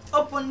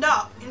opened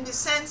up in the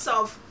sense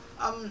of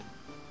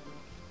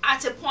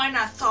at a point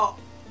I thought,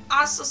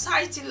 our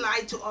society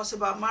lied to us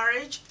about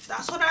marriage.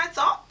 That's what I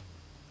thought.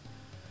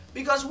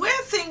 Because we're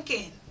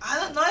thinking, I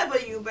don't know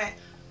about you, but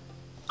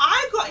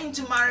I got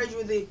into marriage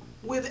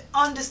with the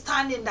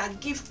understanding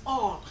that give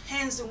all,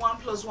 hence the 1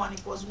 + 1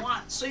 =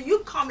 1. So you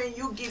come in,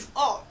 you give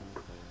all.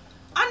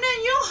 And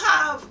then you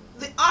have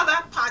the other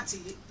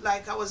party,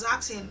 like I was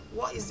asking,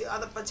 what is the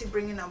other party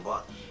bringing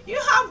about? You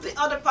have the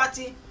other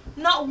party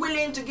not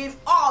willing to give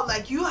all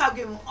like you have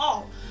given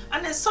all.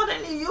 And then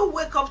suddenly you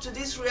wake up to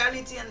this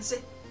reality and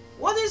say,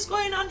 what is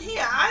going on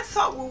here? I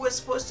thought we were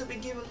supposed to be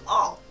given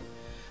all.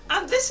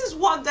 And this is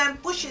what then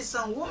pushes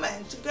some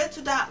women to get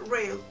to that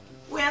rail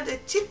where they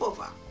tip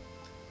over.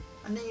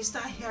 And then you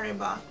start hearing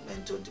about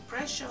mental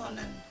depression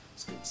and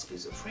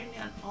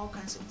schizophrenia and all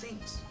kinds of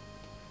things.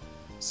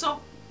 So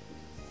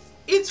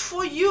it's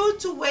for you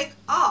to wake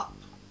up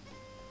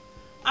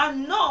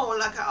and know,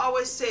 like I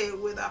always say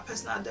with our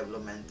personal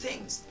development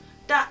things,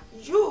 that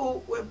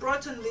you were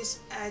brought on this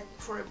earth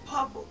for a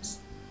purpose.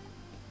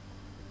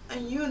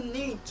 And you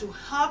need to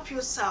help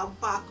yourself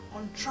back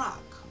on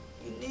track.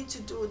 You need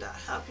to do that,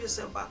 help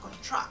yourself back on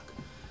track.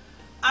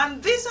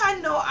 And these I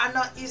know are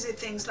not easy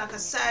things. Like I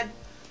said,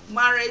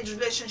 marriage,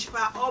 relationship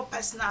are all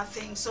personal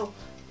things. So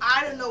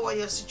I don't know what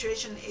your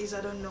situation is.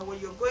 I don't know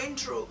what you're going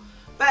through.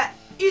 But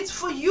it's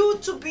for you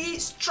to be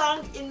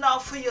strong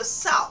enough for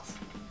yourself.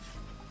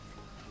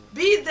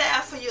 Be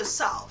there for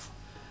yourself.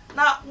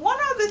 Now, one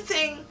of the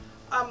things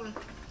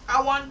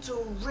I want to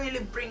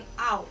really bring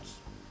out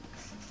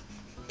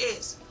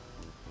is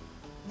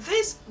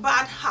this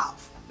bad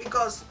half,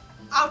 because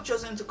I've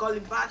chosen to call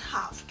it bad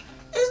half,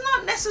 is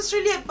not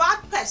necessarily a bad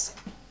person.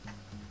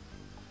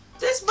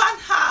 This bad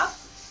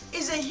half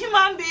is a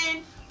human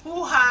being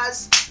who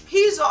has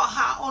his or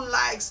her own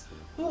likes,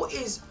 who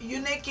is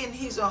unique in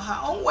his or her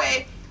own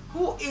way,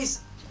 who is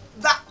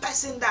that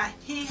person that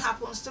he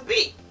happens to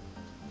be.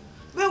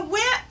 But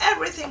where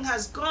everything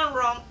has gone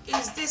wrong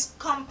is this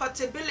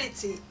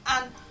compatibility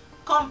and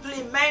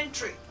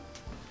complementary.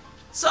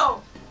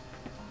 So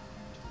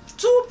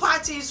two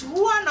parties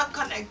who are not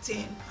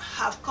connecting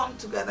have come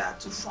together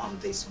to form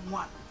this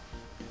one.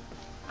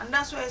 And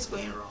that's where it's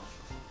going wrong.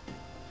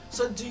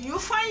 So do you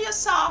find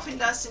yourself in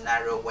that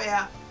scenario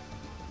where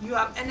you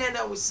have ended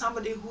up with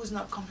somebody who's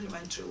not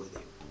complementary with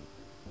you?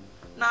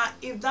 Now,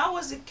 if that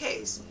was the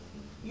case,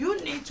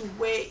 you need to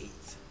weigh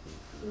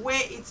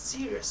it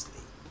seriously.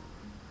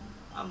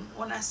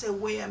 When I say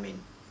weigh, I mean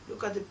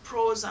look at the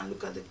pros and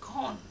look at the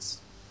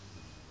cons.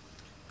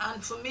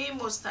 And for me,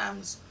 most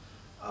times,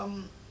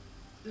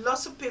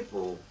 lots of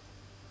people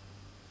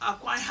are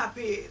quite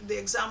happy. The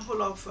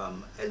example of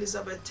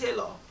Elizabeth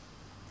Taylor,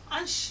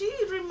 and she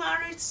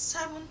remarried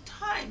 7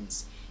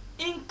 times,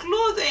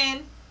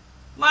 including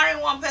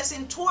marrying one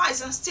person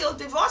twice and still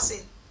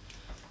divorcing.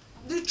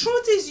 The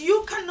truth is,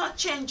 you cannot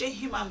change a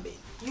human being.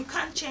 You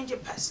can't change a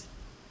person.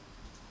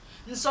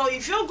 And so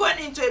if you're going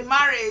into a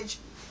marriage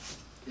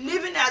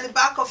living at the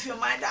back of your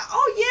mind that,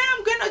 oh yeah,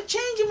 I'm going to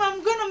change him,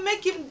 I'm going to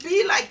make him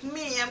be like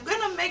me, I'm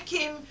going to make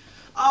him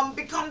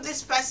become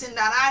this person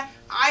that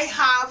I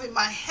have in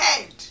my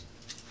head.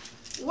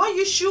 What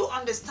you should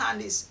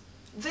understand is,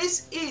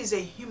 this is a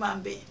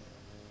human being.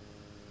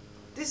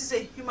 This is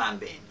a human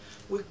being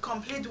with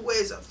complete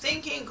ways of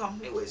thinking,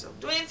 complete ways of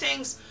doing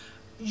things,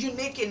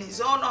 unique in his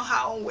own or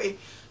her own way.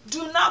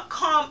 Do not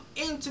come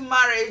into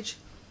marriage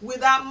with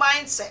that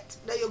mindset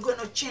that you're going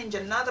to change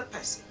another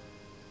person.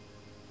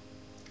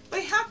 But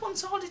it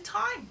happens all the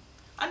time.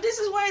 And this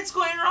is why it's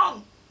going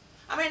wrong.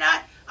 I mean,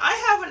 I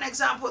have an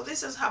example.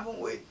 This has happened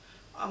with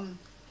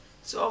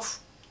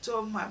two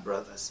of my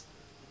brothers.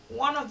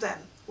 One of them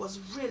was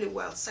really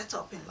well set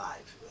up in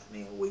life. I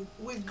mean,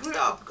 we grew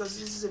up, because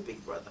this is a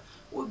big brother.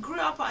 We grew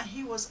up and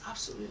he was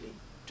absolutely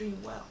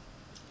doing well.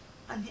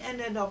 And he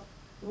ended up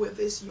with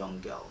this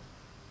young girl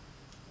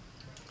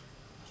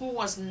who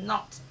was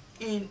not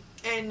in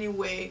any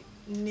way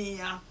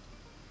near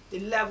the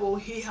level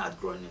he had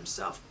grown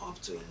himself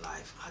up to in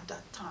life at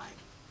that time.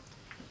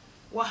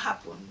 What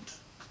happened?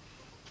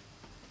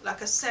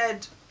 Like I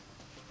said,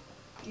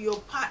 your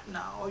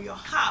partner or your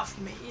half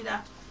may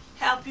either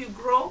help you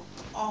grow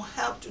or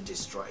help to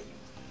destroy you.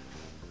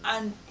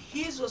 And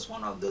his was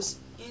one of those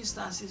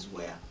instances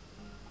where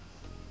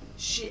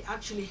she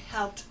actually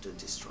helped to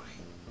destroy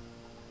him.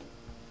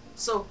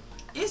 So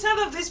instead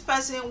of this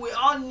person we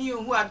all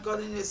knew who had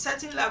gotten a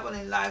certain level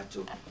in life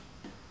to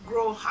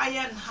grow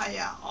higher and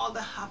higher, all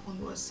that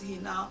happened was he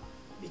now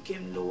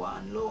became lower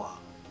and lower,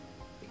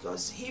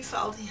 because he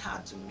felt he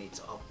had to meet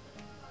up,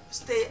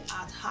 stay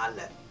at her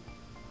level.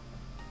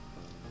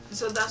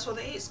 So that's what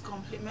it is,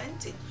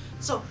 complementing.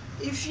 So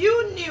if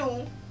you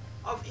knew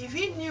if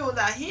he knew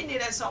that he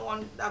needed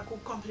someone that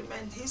could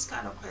complement his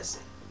kind of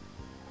person,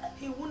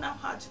 he wouldn't have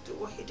had to do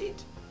what he did.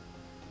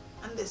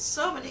 And there's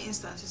so many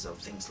instances of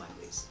things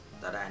like this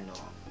that I know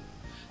of.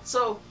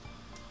 So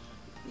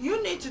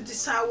you need to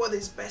decide what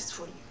is best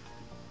for you.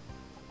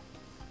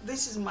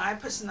 This is my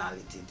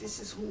personality. This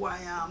is who I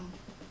am.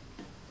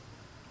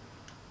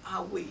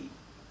 Are we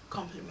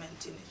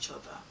complementing each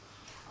other?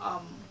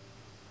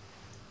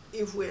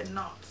 If we're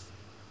not,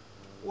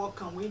 what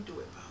can we do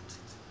about it?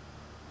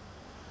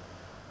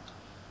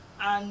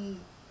 And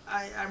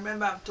I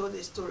remember I've told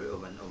this story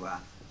over and over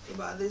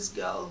about this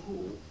girl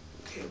who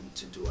came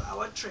to do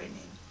our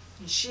training,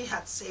 and she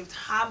had saved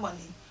her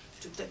money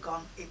to take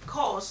on a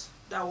course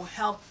that will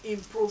help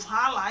improve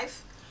her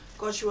life,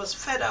 because she was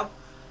fed up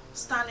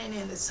standing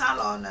in the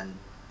salon and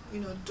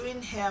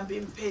doing hair and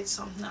being paid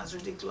something as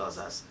ridiculous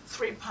as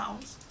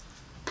 £3.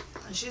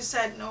 And she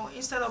said, no,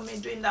 instead of me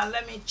doing that,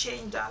 let me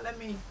change that, let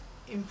me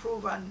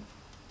improve.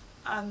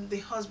 And the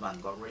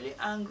husband got really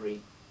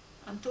angry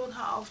and told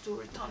her off to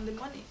return the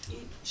money.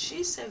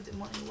 She saved the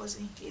money, it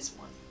wasn't his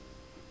money.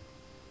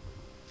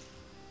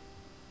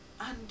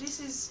 And this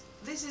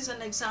is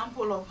an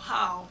example of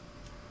how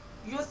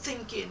you're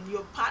thinking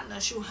your partner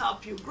should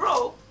help you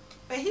grow,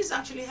 but he's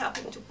actually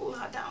helping to pull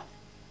her down.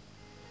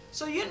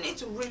 So you need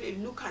to really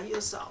look at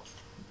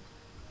yourself.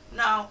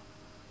 Now,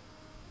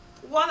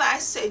 what I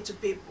say to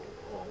people,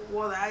 or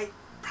what I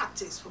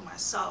practice for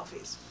myself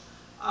is,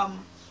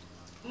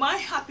 my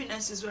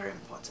happiness is very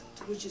important,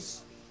 which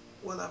is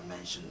what I've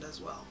mentioned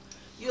as well.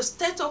 Your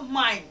state of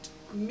mind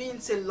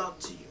means a lot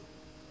to you.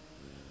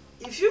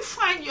 If you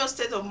find your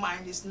state of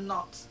mind is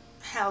not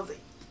healthy,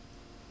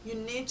 you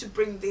need to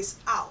bring this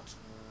out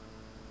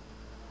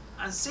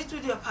and sit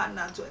with your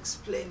partner to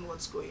explain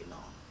what's going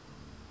on.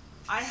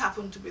 I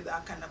happen to be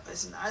that kind of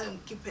person. I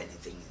don't keep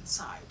anything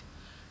inside.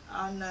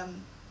 And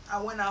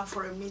I went out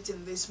for a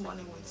meeting this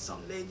morning with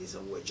some ladies,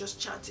 and we were just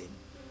chatting.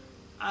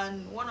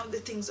 And one of the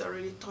things that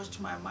really touched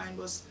my mind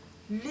was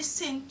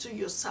listen to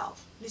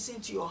yourself,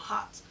 listen to your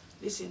heart,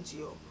 listen to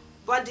your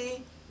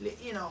body.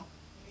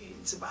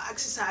 It's about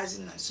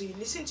exercising, so you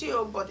listen to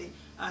your body.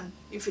 And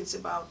if it's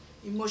about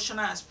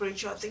emotional and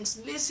spiritual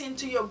things, listen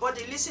to your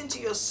body, listen to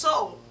your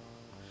soul.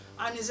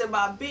 And it's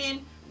about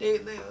being in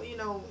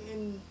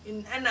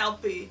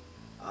NLP,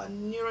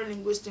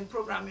 neuro-linguistic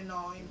programming,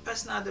 or in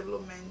personal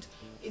development,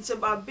 it's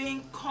about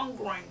being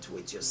congruent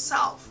with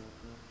yourself.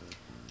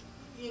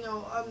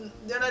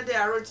 The other day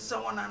I wrote to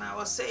someone and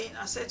I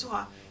said to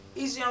her,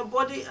 is your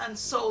body and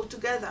soul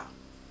together?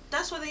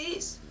 That's what it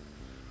is.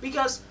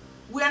 Because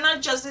we are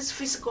not just this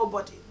physical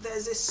body.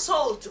 There's a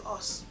soul to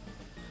us.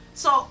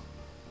 So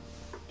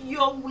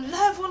your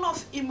level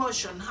of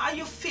emotion, how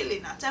you're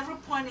feeling at every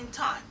point in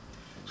time,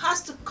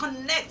 has to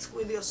connect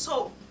with your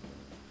soul.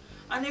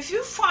 And if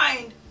you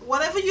find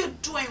whatever you're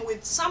doing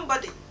with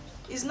somebody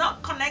is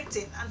not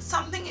connecting, and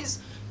something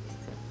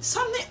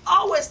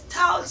always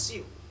tells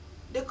you,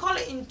 they call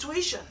it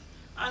intuition,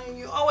 and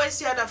you always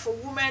hear that for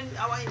women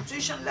our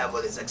intuition level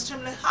is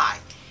extremely high.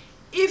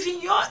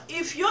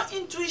 If your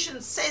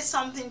intuition says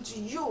something to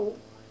you,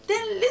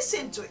 then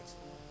listen to it.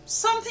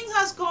 Something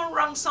has gone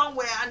wrong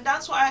somewhere, and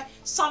that's why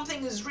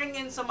something is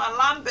ringing some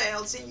alarm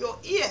bells in your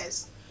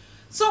ears.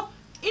 So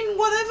in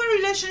whatever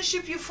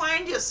relationship you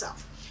find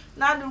yourself.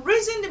 Now, the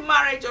reason the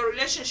marriage or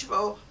relationship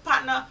or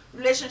partner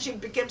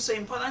relationship became so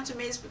important to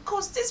me is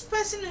because this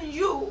person and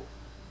you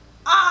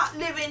are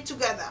living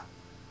together,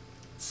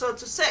 so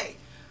to say,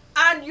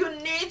 and you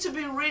need to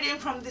be reading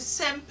from the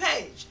same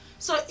page.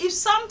 So if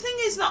something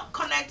is not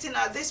connecting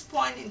at this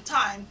point in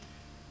time,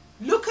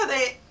 look at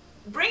it,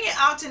 bring it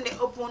out in the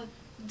open,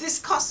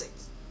 discuss it.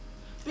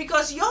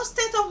 Because your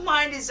state of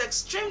mind is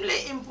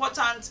extremely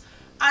important,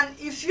 and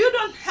if you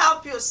don't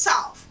help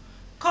yourself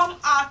come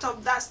out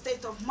of that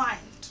state of mind,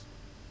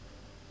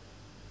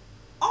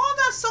 all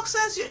that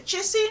success you're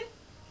chasing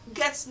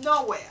gets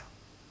nowhere.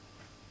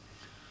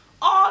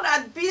 All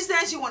that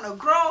business you want to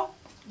grow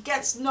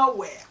gets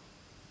nowhere.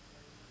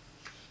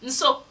 And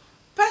so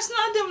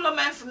personal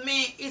development for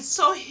me is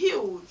so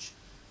huge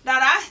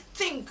that I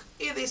think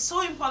it is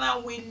so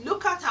important we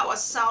look at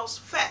ourselves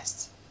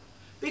first.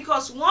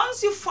 Because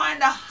once you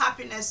find that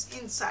happiness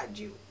inside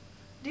you,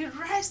 the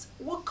rest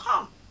will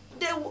come.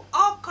 They will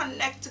all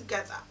connect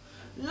together.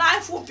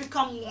 Life will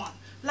become one.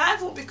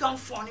 Life will become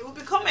fun. It will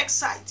become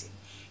exciting.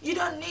 You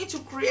don't need to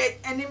create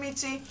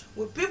enmity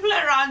with people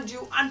around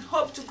you and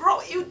hope to grow.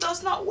 It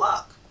does not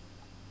work.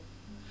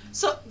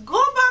 So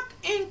go back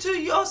into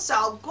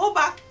yourself. Go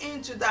back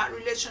into that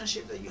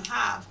relationship that you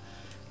have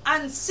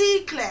and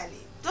see clearly.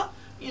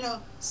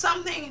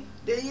 Something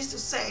they used to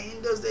say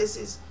in those days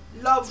is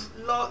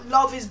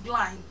love is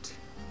blind.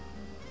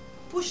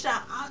 Push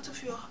that out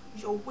of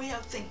your way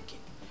of thinking,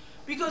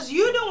 because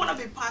you don't want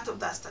to be part of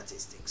that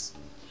statistics.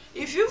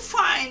 If you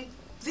find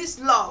this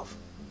love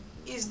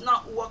is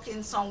not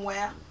working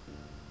somewhere,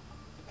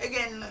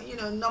 again,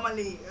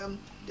 normally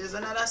there's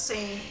another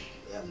saying,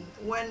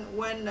 when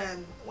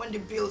the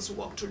bills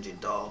walk through the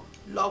door,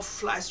 love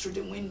flies through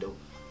the window.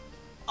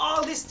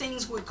 all these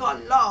things we call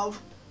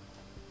love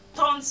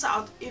turns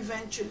out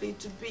eventually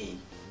to be?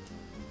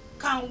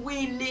 Can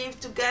we live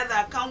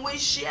together? Can we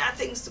share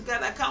things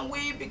together? Can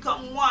we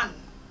become one?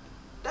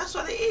 That's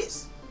what it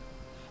is.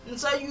 And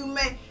so you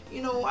may,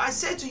 I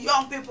say to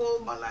young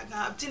people, but like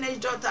I have teenage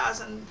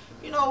daughters, and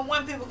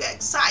when people get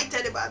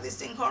excited about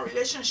this thing called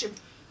relationship,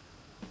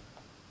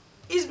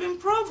 it's been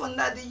proven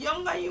that the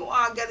younger you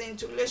are getting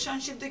into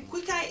relationship, the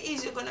quicker it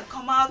is you're going to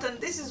come out. And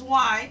this is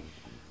why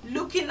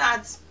looking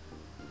at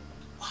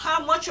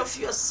how much of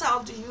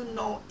yourself do you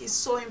know is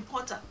so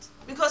important.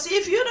 Because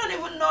if you don't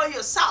even know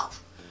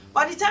yourself,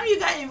 by the time you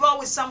get involved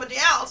with somebody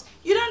else,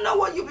 you don't know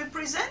what you'll be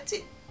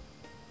presenting.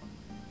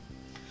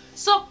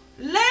 So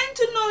learn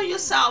to know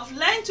yourself,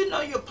 learn to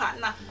know your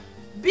partner,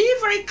 be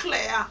very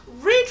clear,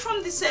 read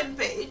from the same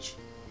page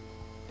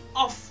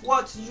of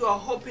what you are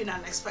hoping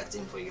and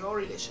expecting for your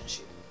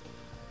relationship,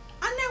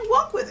 and then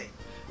work with it.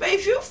 But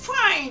if you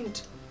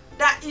find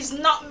that is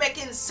not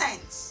making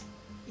sense,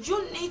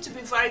 you need to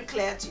be very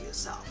clear to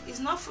yourself. It's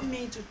not for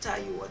me to tell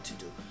you what to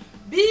do.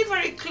 Be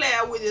very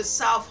clear with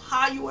yourself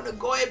how you want to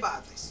go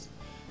about this.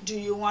 Do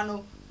you want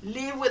to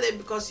live with it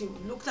because you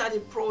looked at the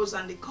pros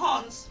and the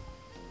cons,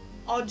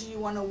 or do you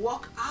want to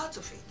walk out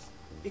of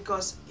it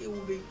because you'll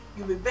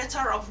be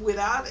better off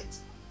without it?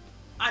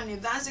 And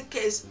if that's the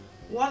case,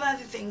 what are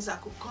the things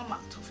that could come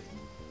out of it?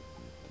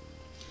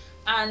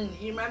 And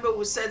you remember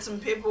we said some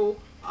people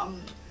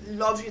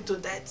love you to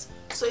death.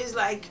 So it's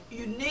like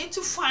you need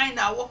to find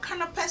out what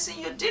kind of person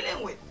you're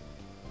dealing with,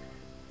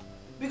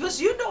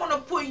 because you don't want to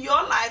put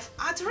your life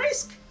at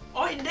risk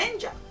or in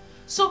danger.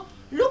 So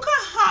look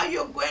at how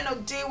you're going to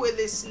deal with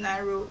this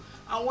scenario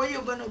and what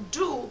you're going to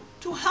do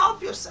to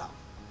help yourself.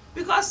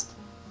 Because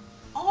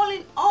all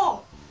in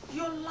all,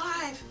 your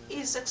life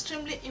is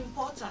extremely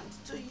important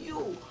to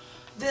you.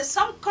 There's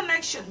some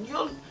connection.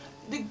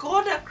 The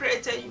God that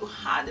created you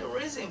had a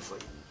reason for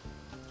you,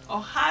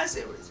 or has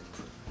a reason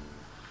for you.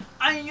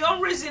 And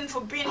your reason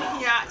for being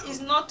here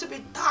is not to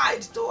be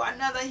tied to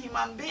another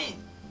human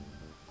being.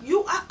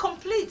 You are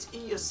complete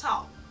in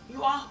yourself.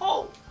 You are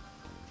whole.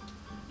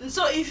 And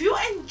so if you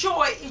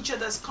enjoy each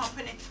other's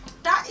company,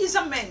 that is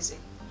amazing.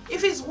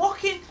 If it's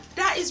working,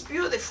 that is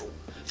beautiful.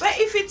 But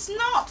if it's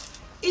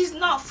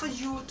not for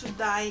you to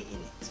die in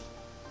it.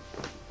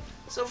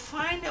 So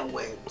find a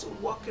way to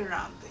work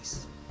around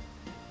this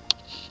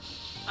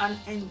and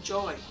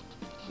enjoy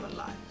your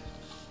life.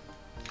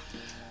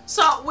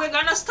 So we're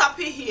gonna stop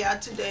it here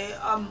today.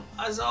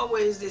 As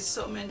always, there's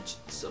so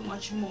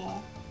much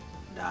more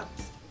that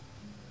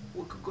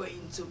we could go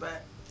into,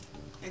 but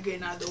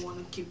again, I don't want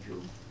to keep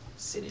you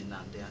sitting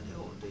down there the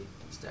whole day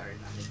staring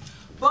at it.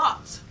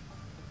 But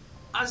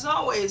as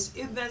always,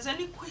 if there's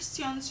any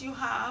questions you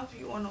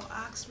want to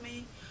ask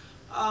me,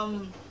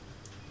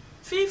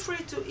 feel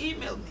free to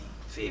email me.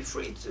 Feel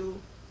free to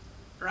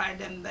write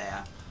them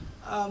there.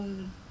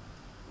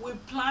 We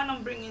plan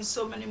on bringing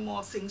so many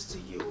more things to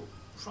you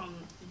from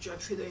the Joy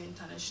Fido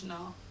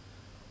International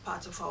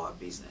part of our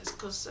business,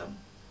 because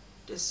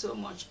there's so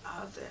much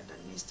out there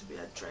that needs to be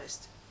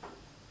addressed.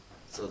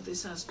 So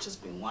this has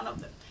just been one of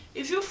them.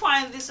 If you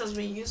find this has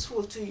been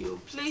useful to you,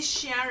 please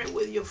share it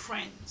with your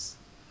friends.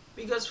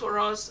 Because for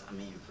us,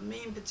 for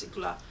me in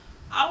particular,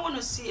 I want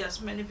to see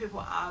as many people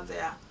out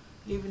there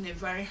living a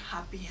very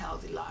happy,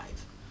 healthy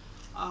life.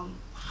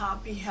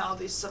 Happy,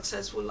 healthy,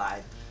 successful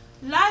life.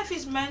 Life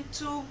is meant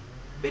to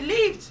be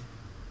lived.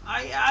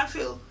 I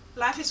feel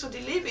life is for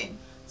the living.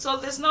 So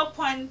there's no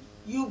point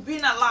you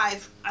being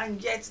alive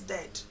and yet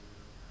dead.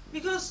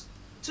 Because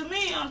to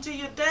me, until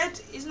you're dead,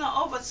 it's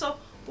not over. So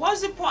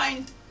what's the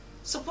point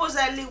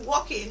supposedly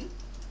walking,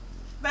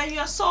 but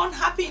you're so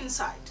unhappy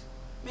inside?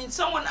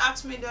 Someone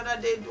asked me the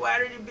other day, do I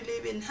really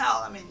believe in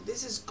hell?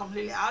 This is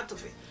completely out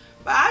of it.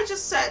 But I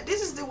just said,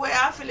 this is the way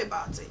I feel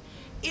about it.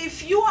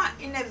 If you are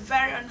in a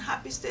very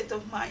unhappy state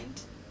of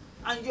mind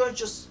and you're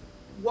just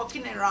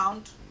walking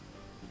around,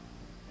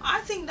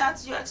 I think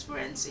that's your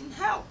experience in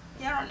hell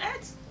here on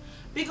earth.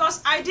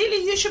 Because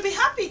ideally, you should be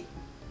happy.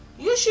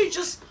 You should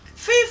just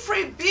feel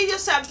free, be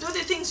yourself, do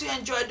the things you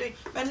enjoy doing.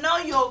 But now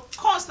you're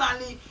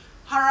constantly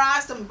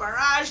harassed and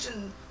barraged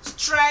and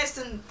stressed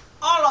and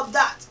all of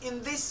that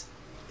in this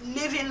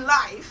living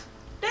life,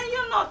 then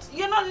you're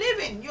not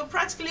living. You're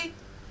practically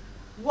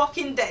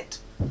walking dead.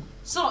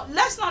 So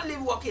let's not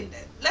live walking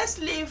dead. Let's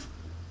live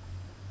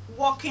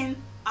walking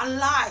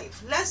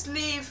alive. Let's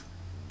live,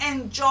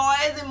 enjoy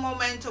the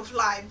moment of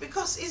life,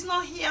 because it's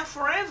not here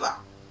forever.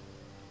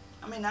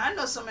 I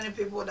know so many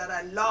people that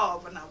I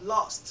love and I've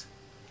lost.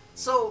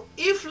 So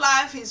if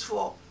life is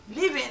for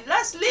living,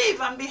 let's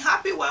live and be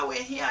happy while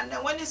we're here, and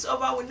then when it's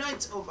over, we know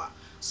it's over.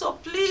 So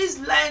please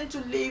learn to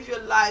live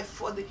your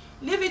life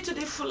live it to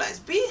the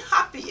fullest. Be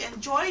happy,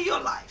 enjoy your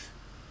life.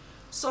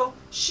 So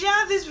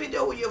share this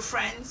video with your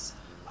friends.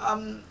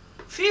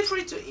 Feel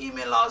free to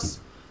email us.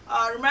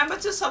 Remember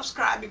to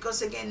subscribe,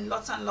 because again,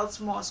 lots and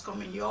lots more is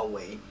coming your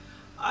way.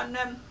 And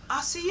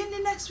I'll see you in the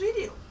next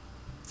video.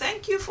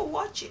 Thank you for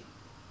watching.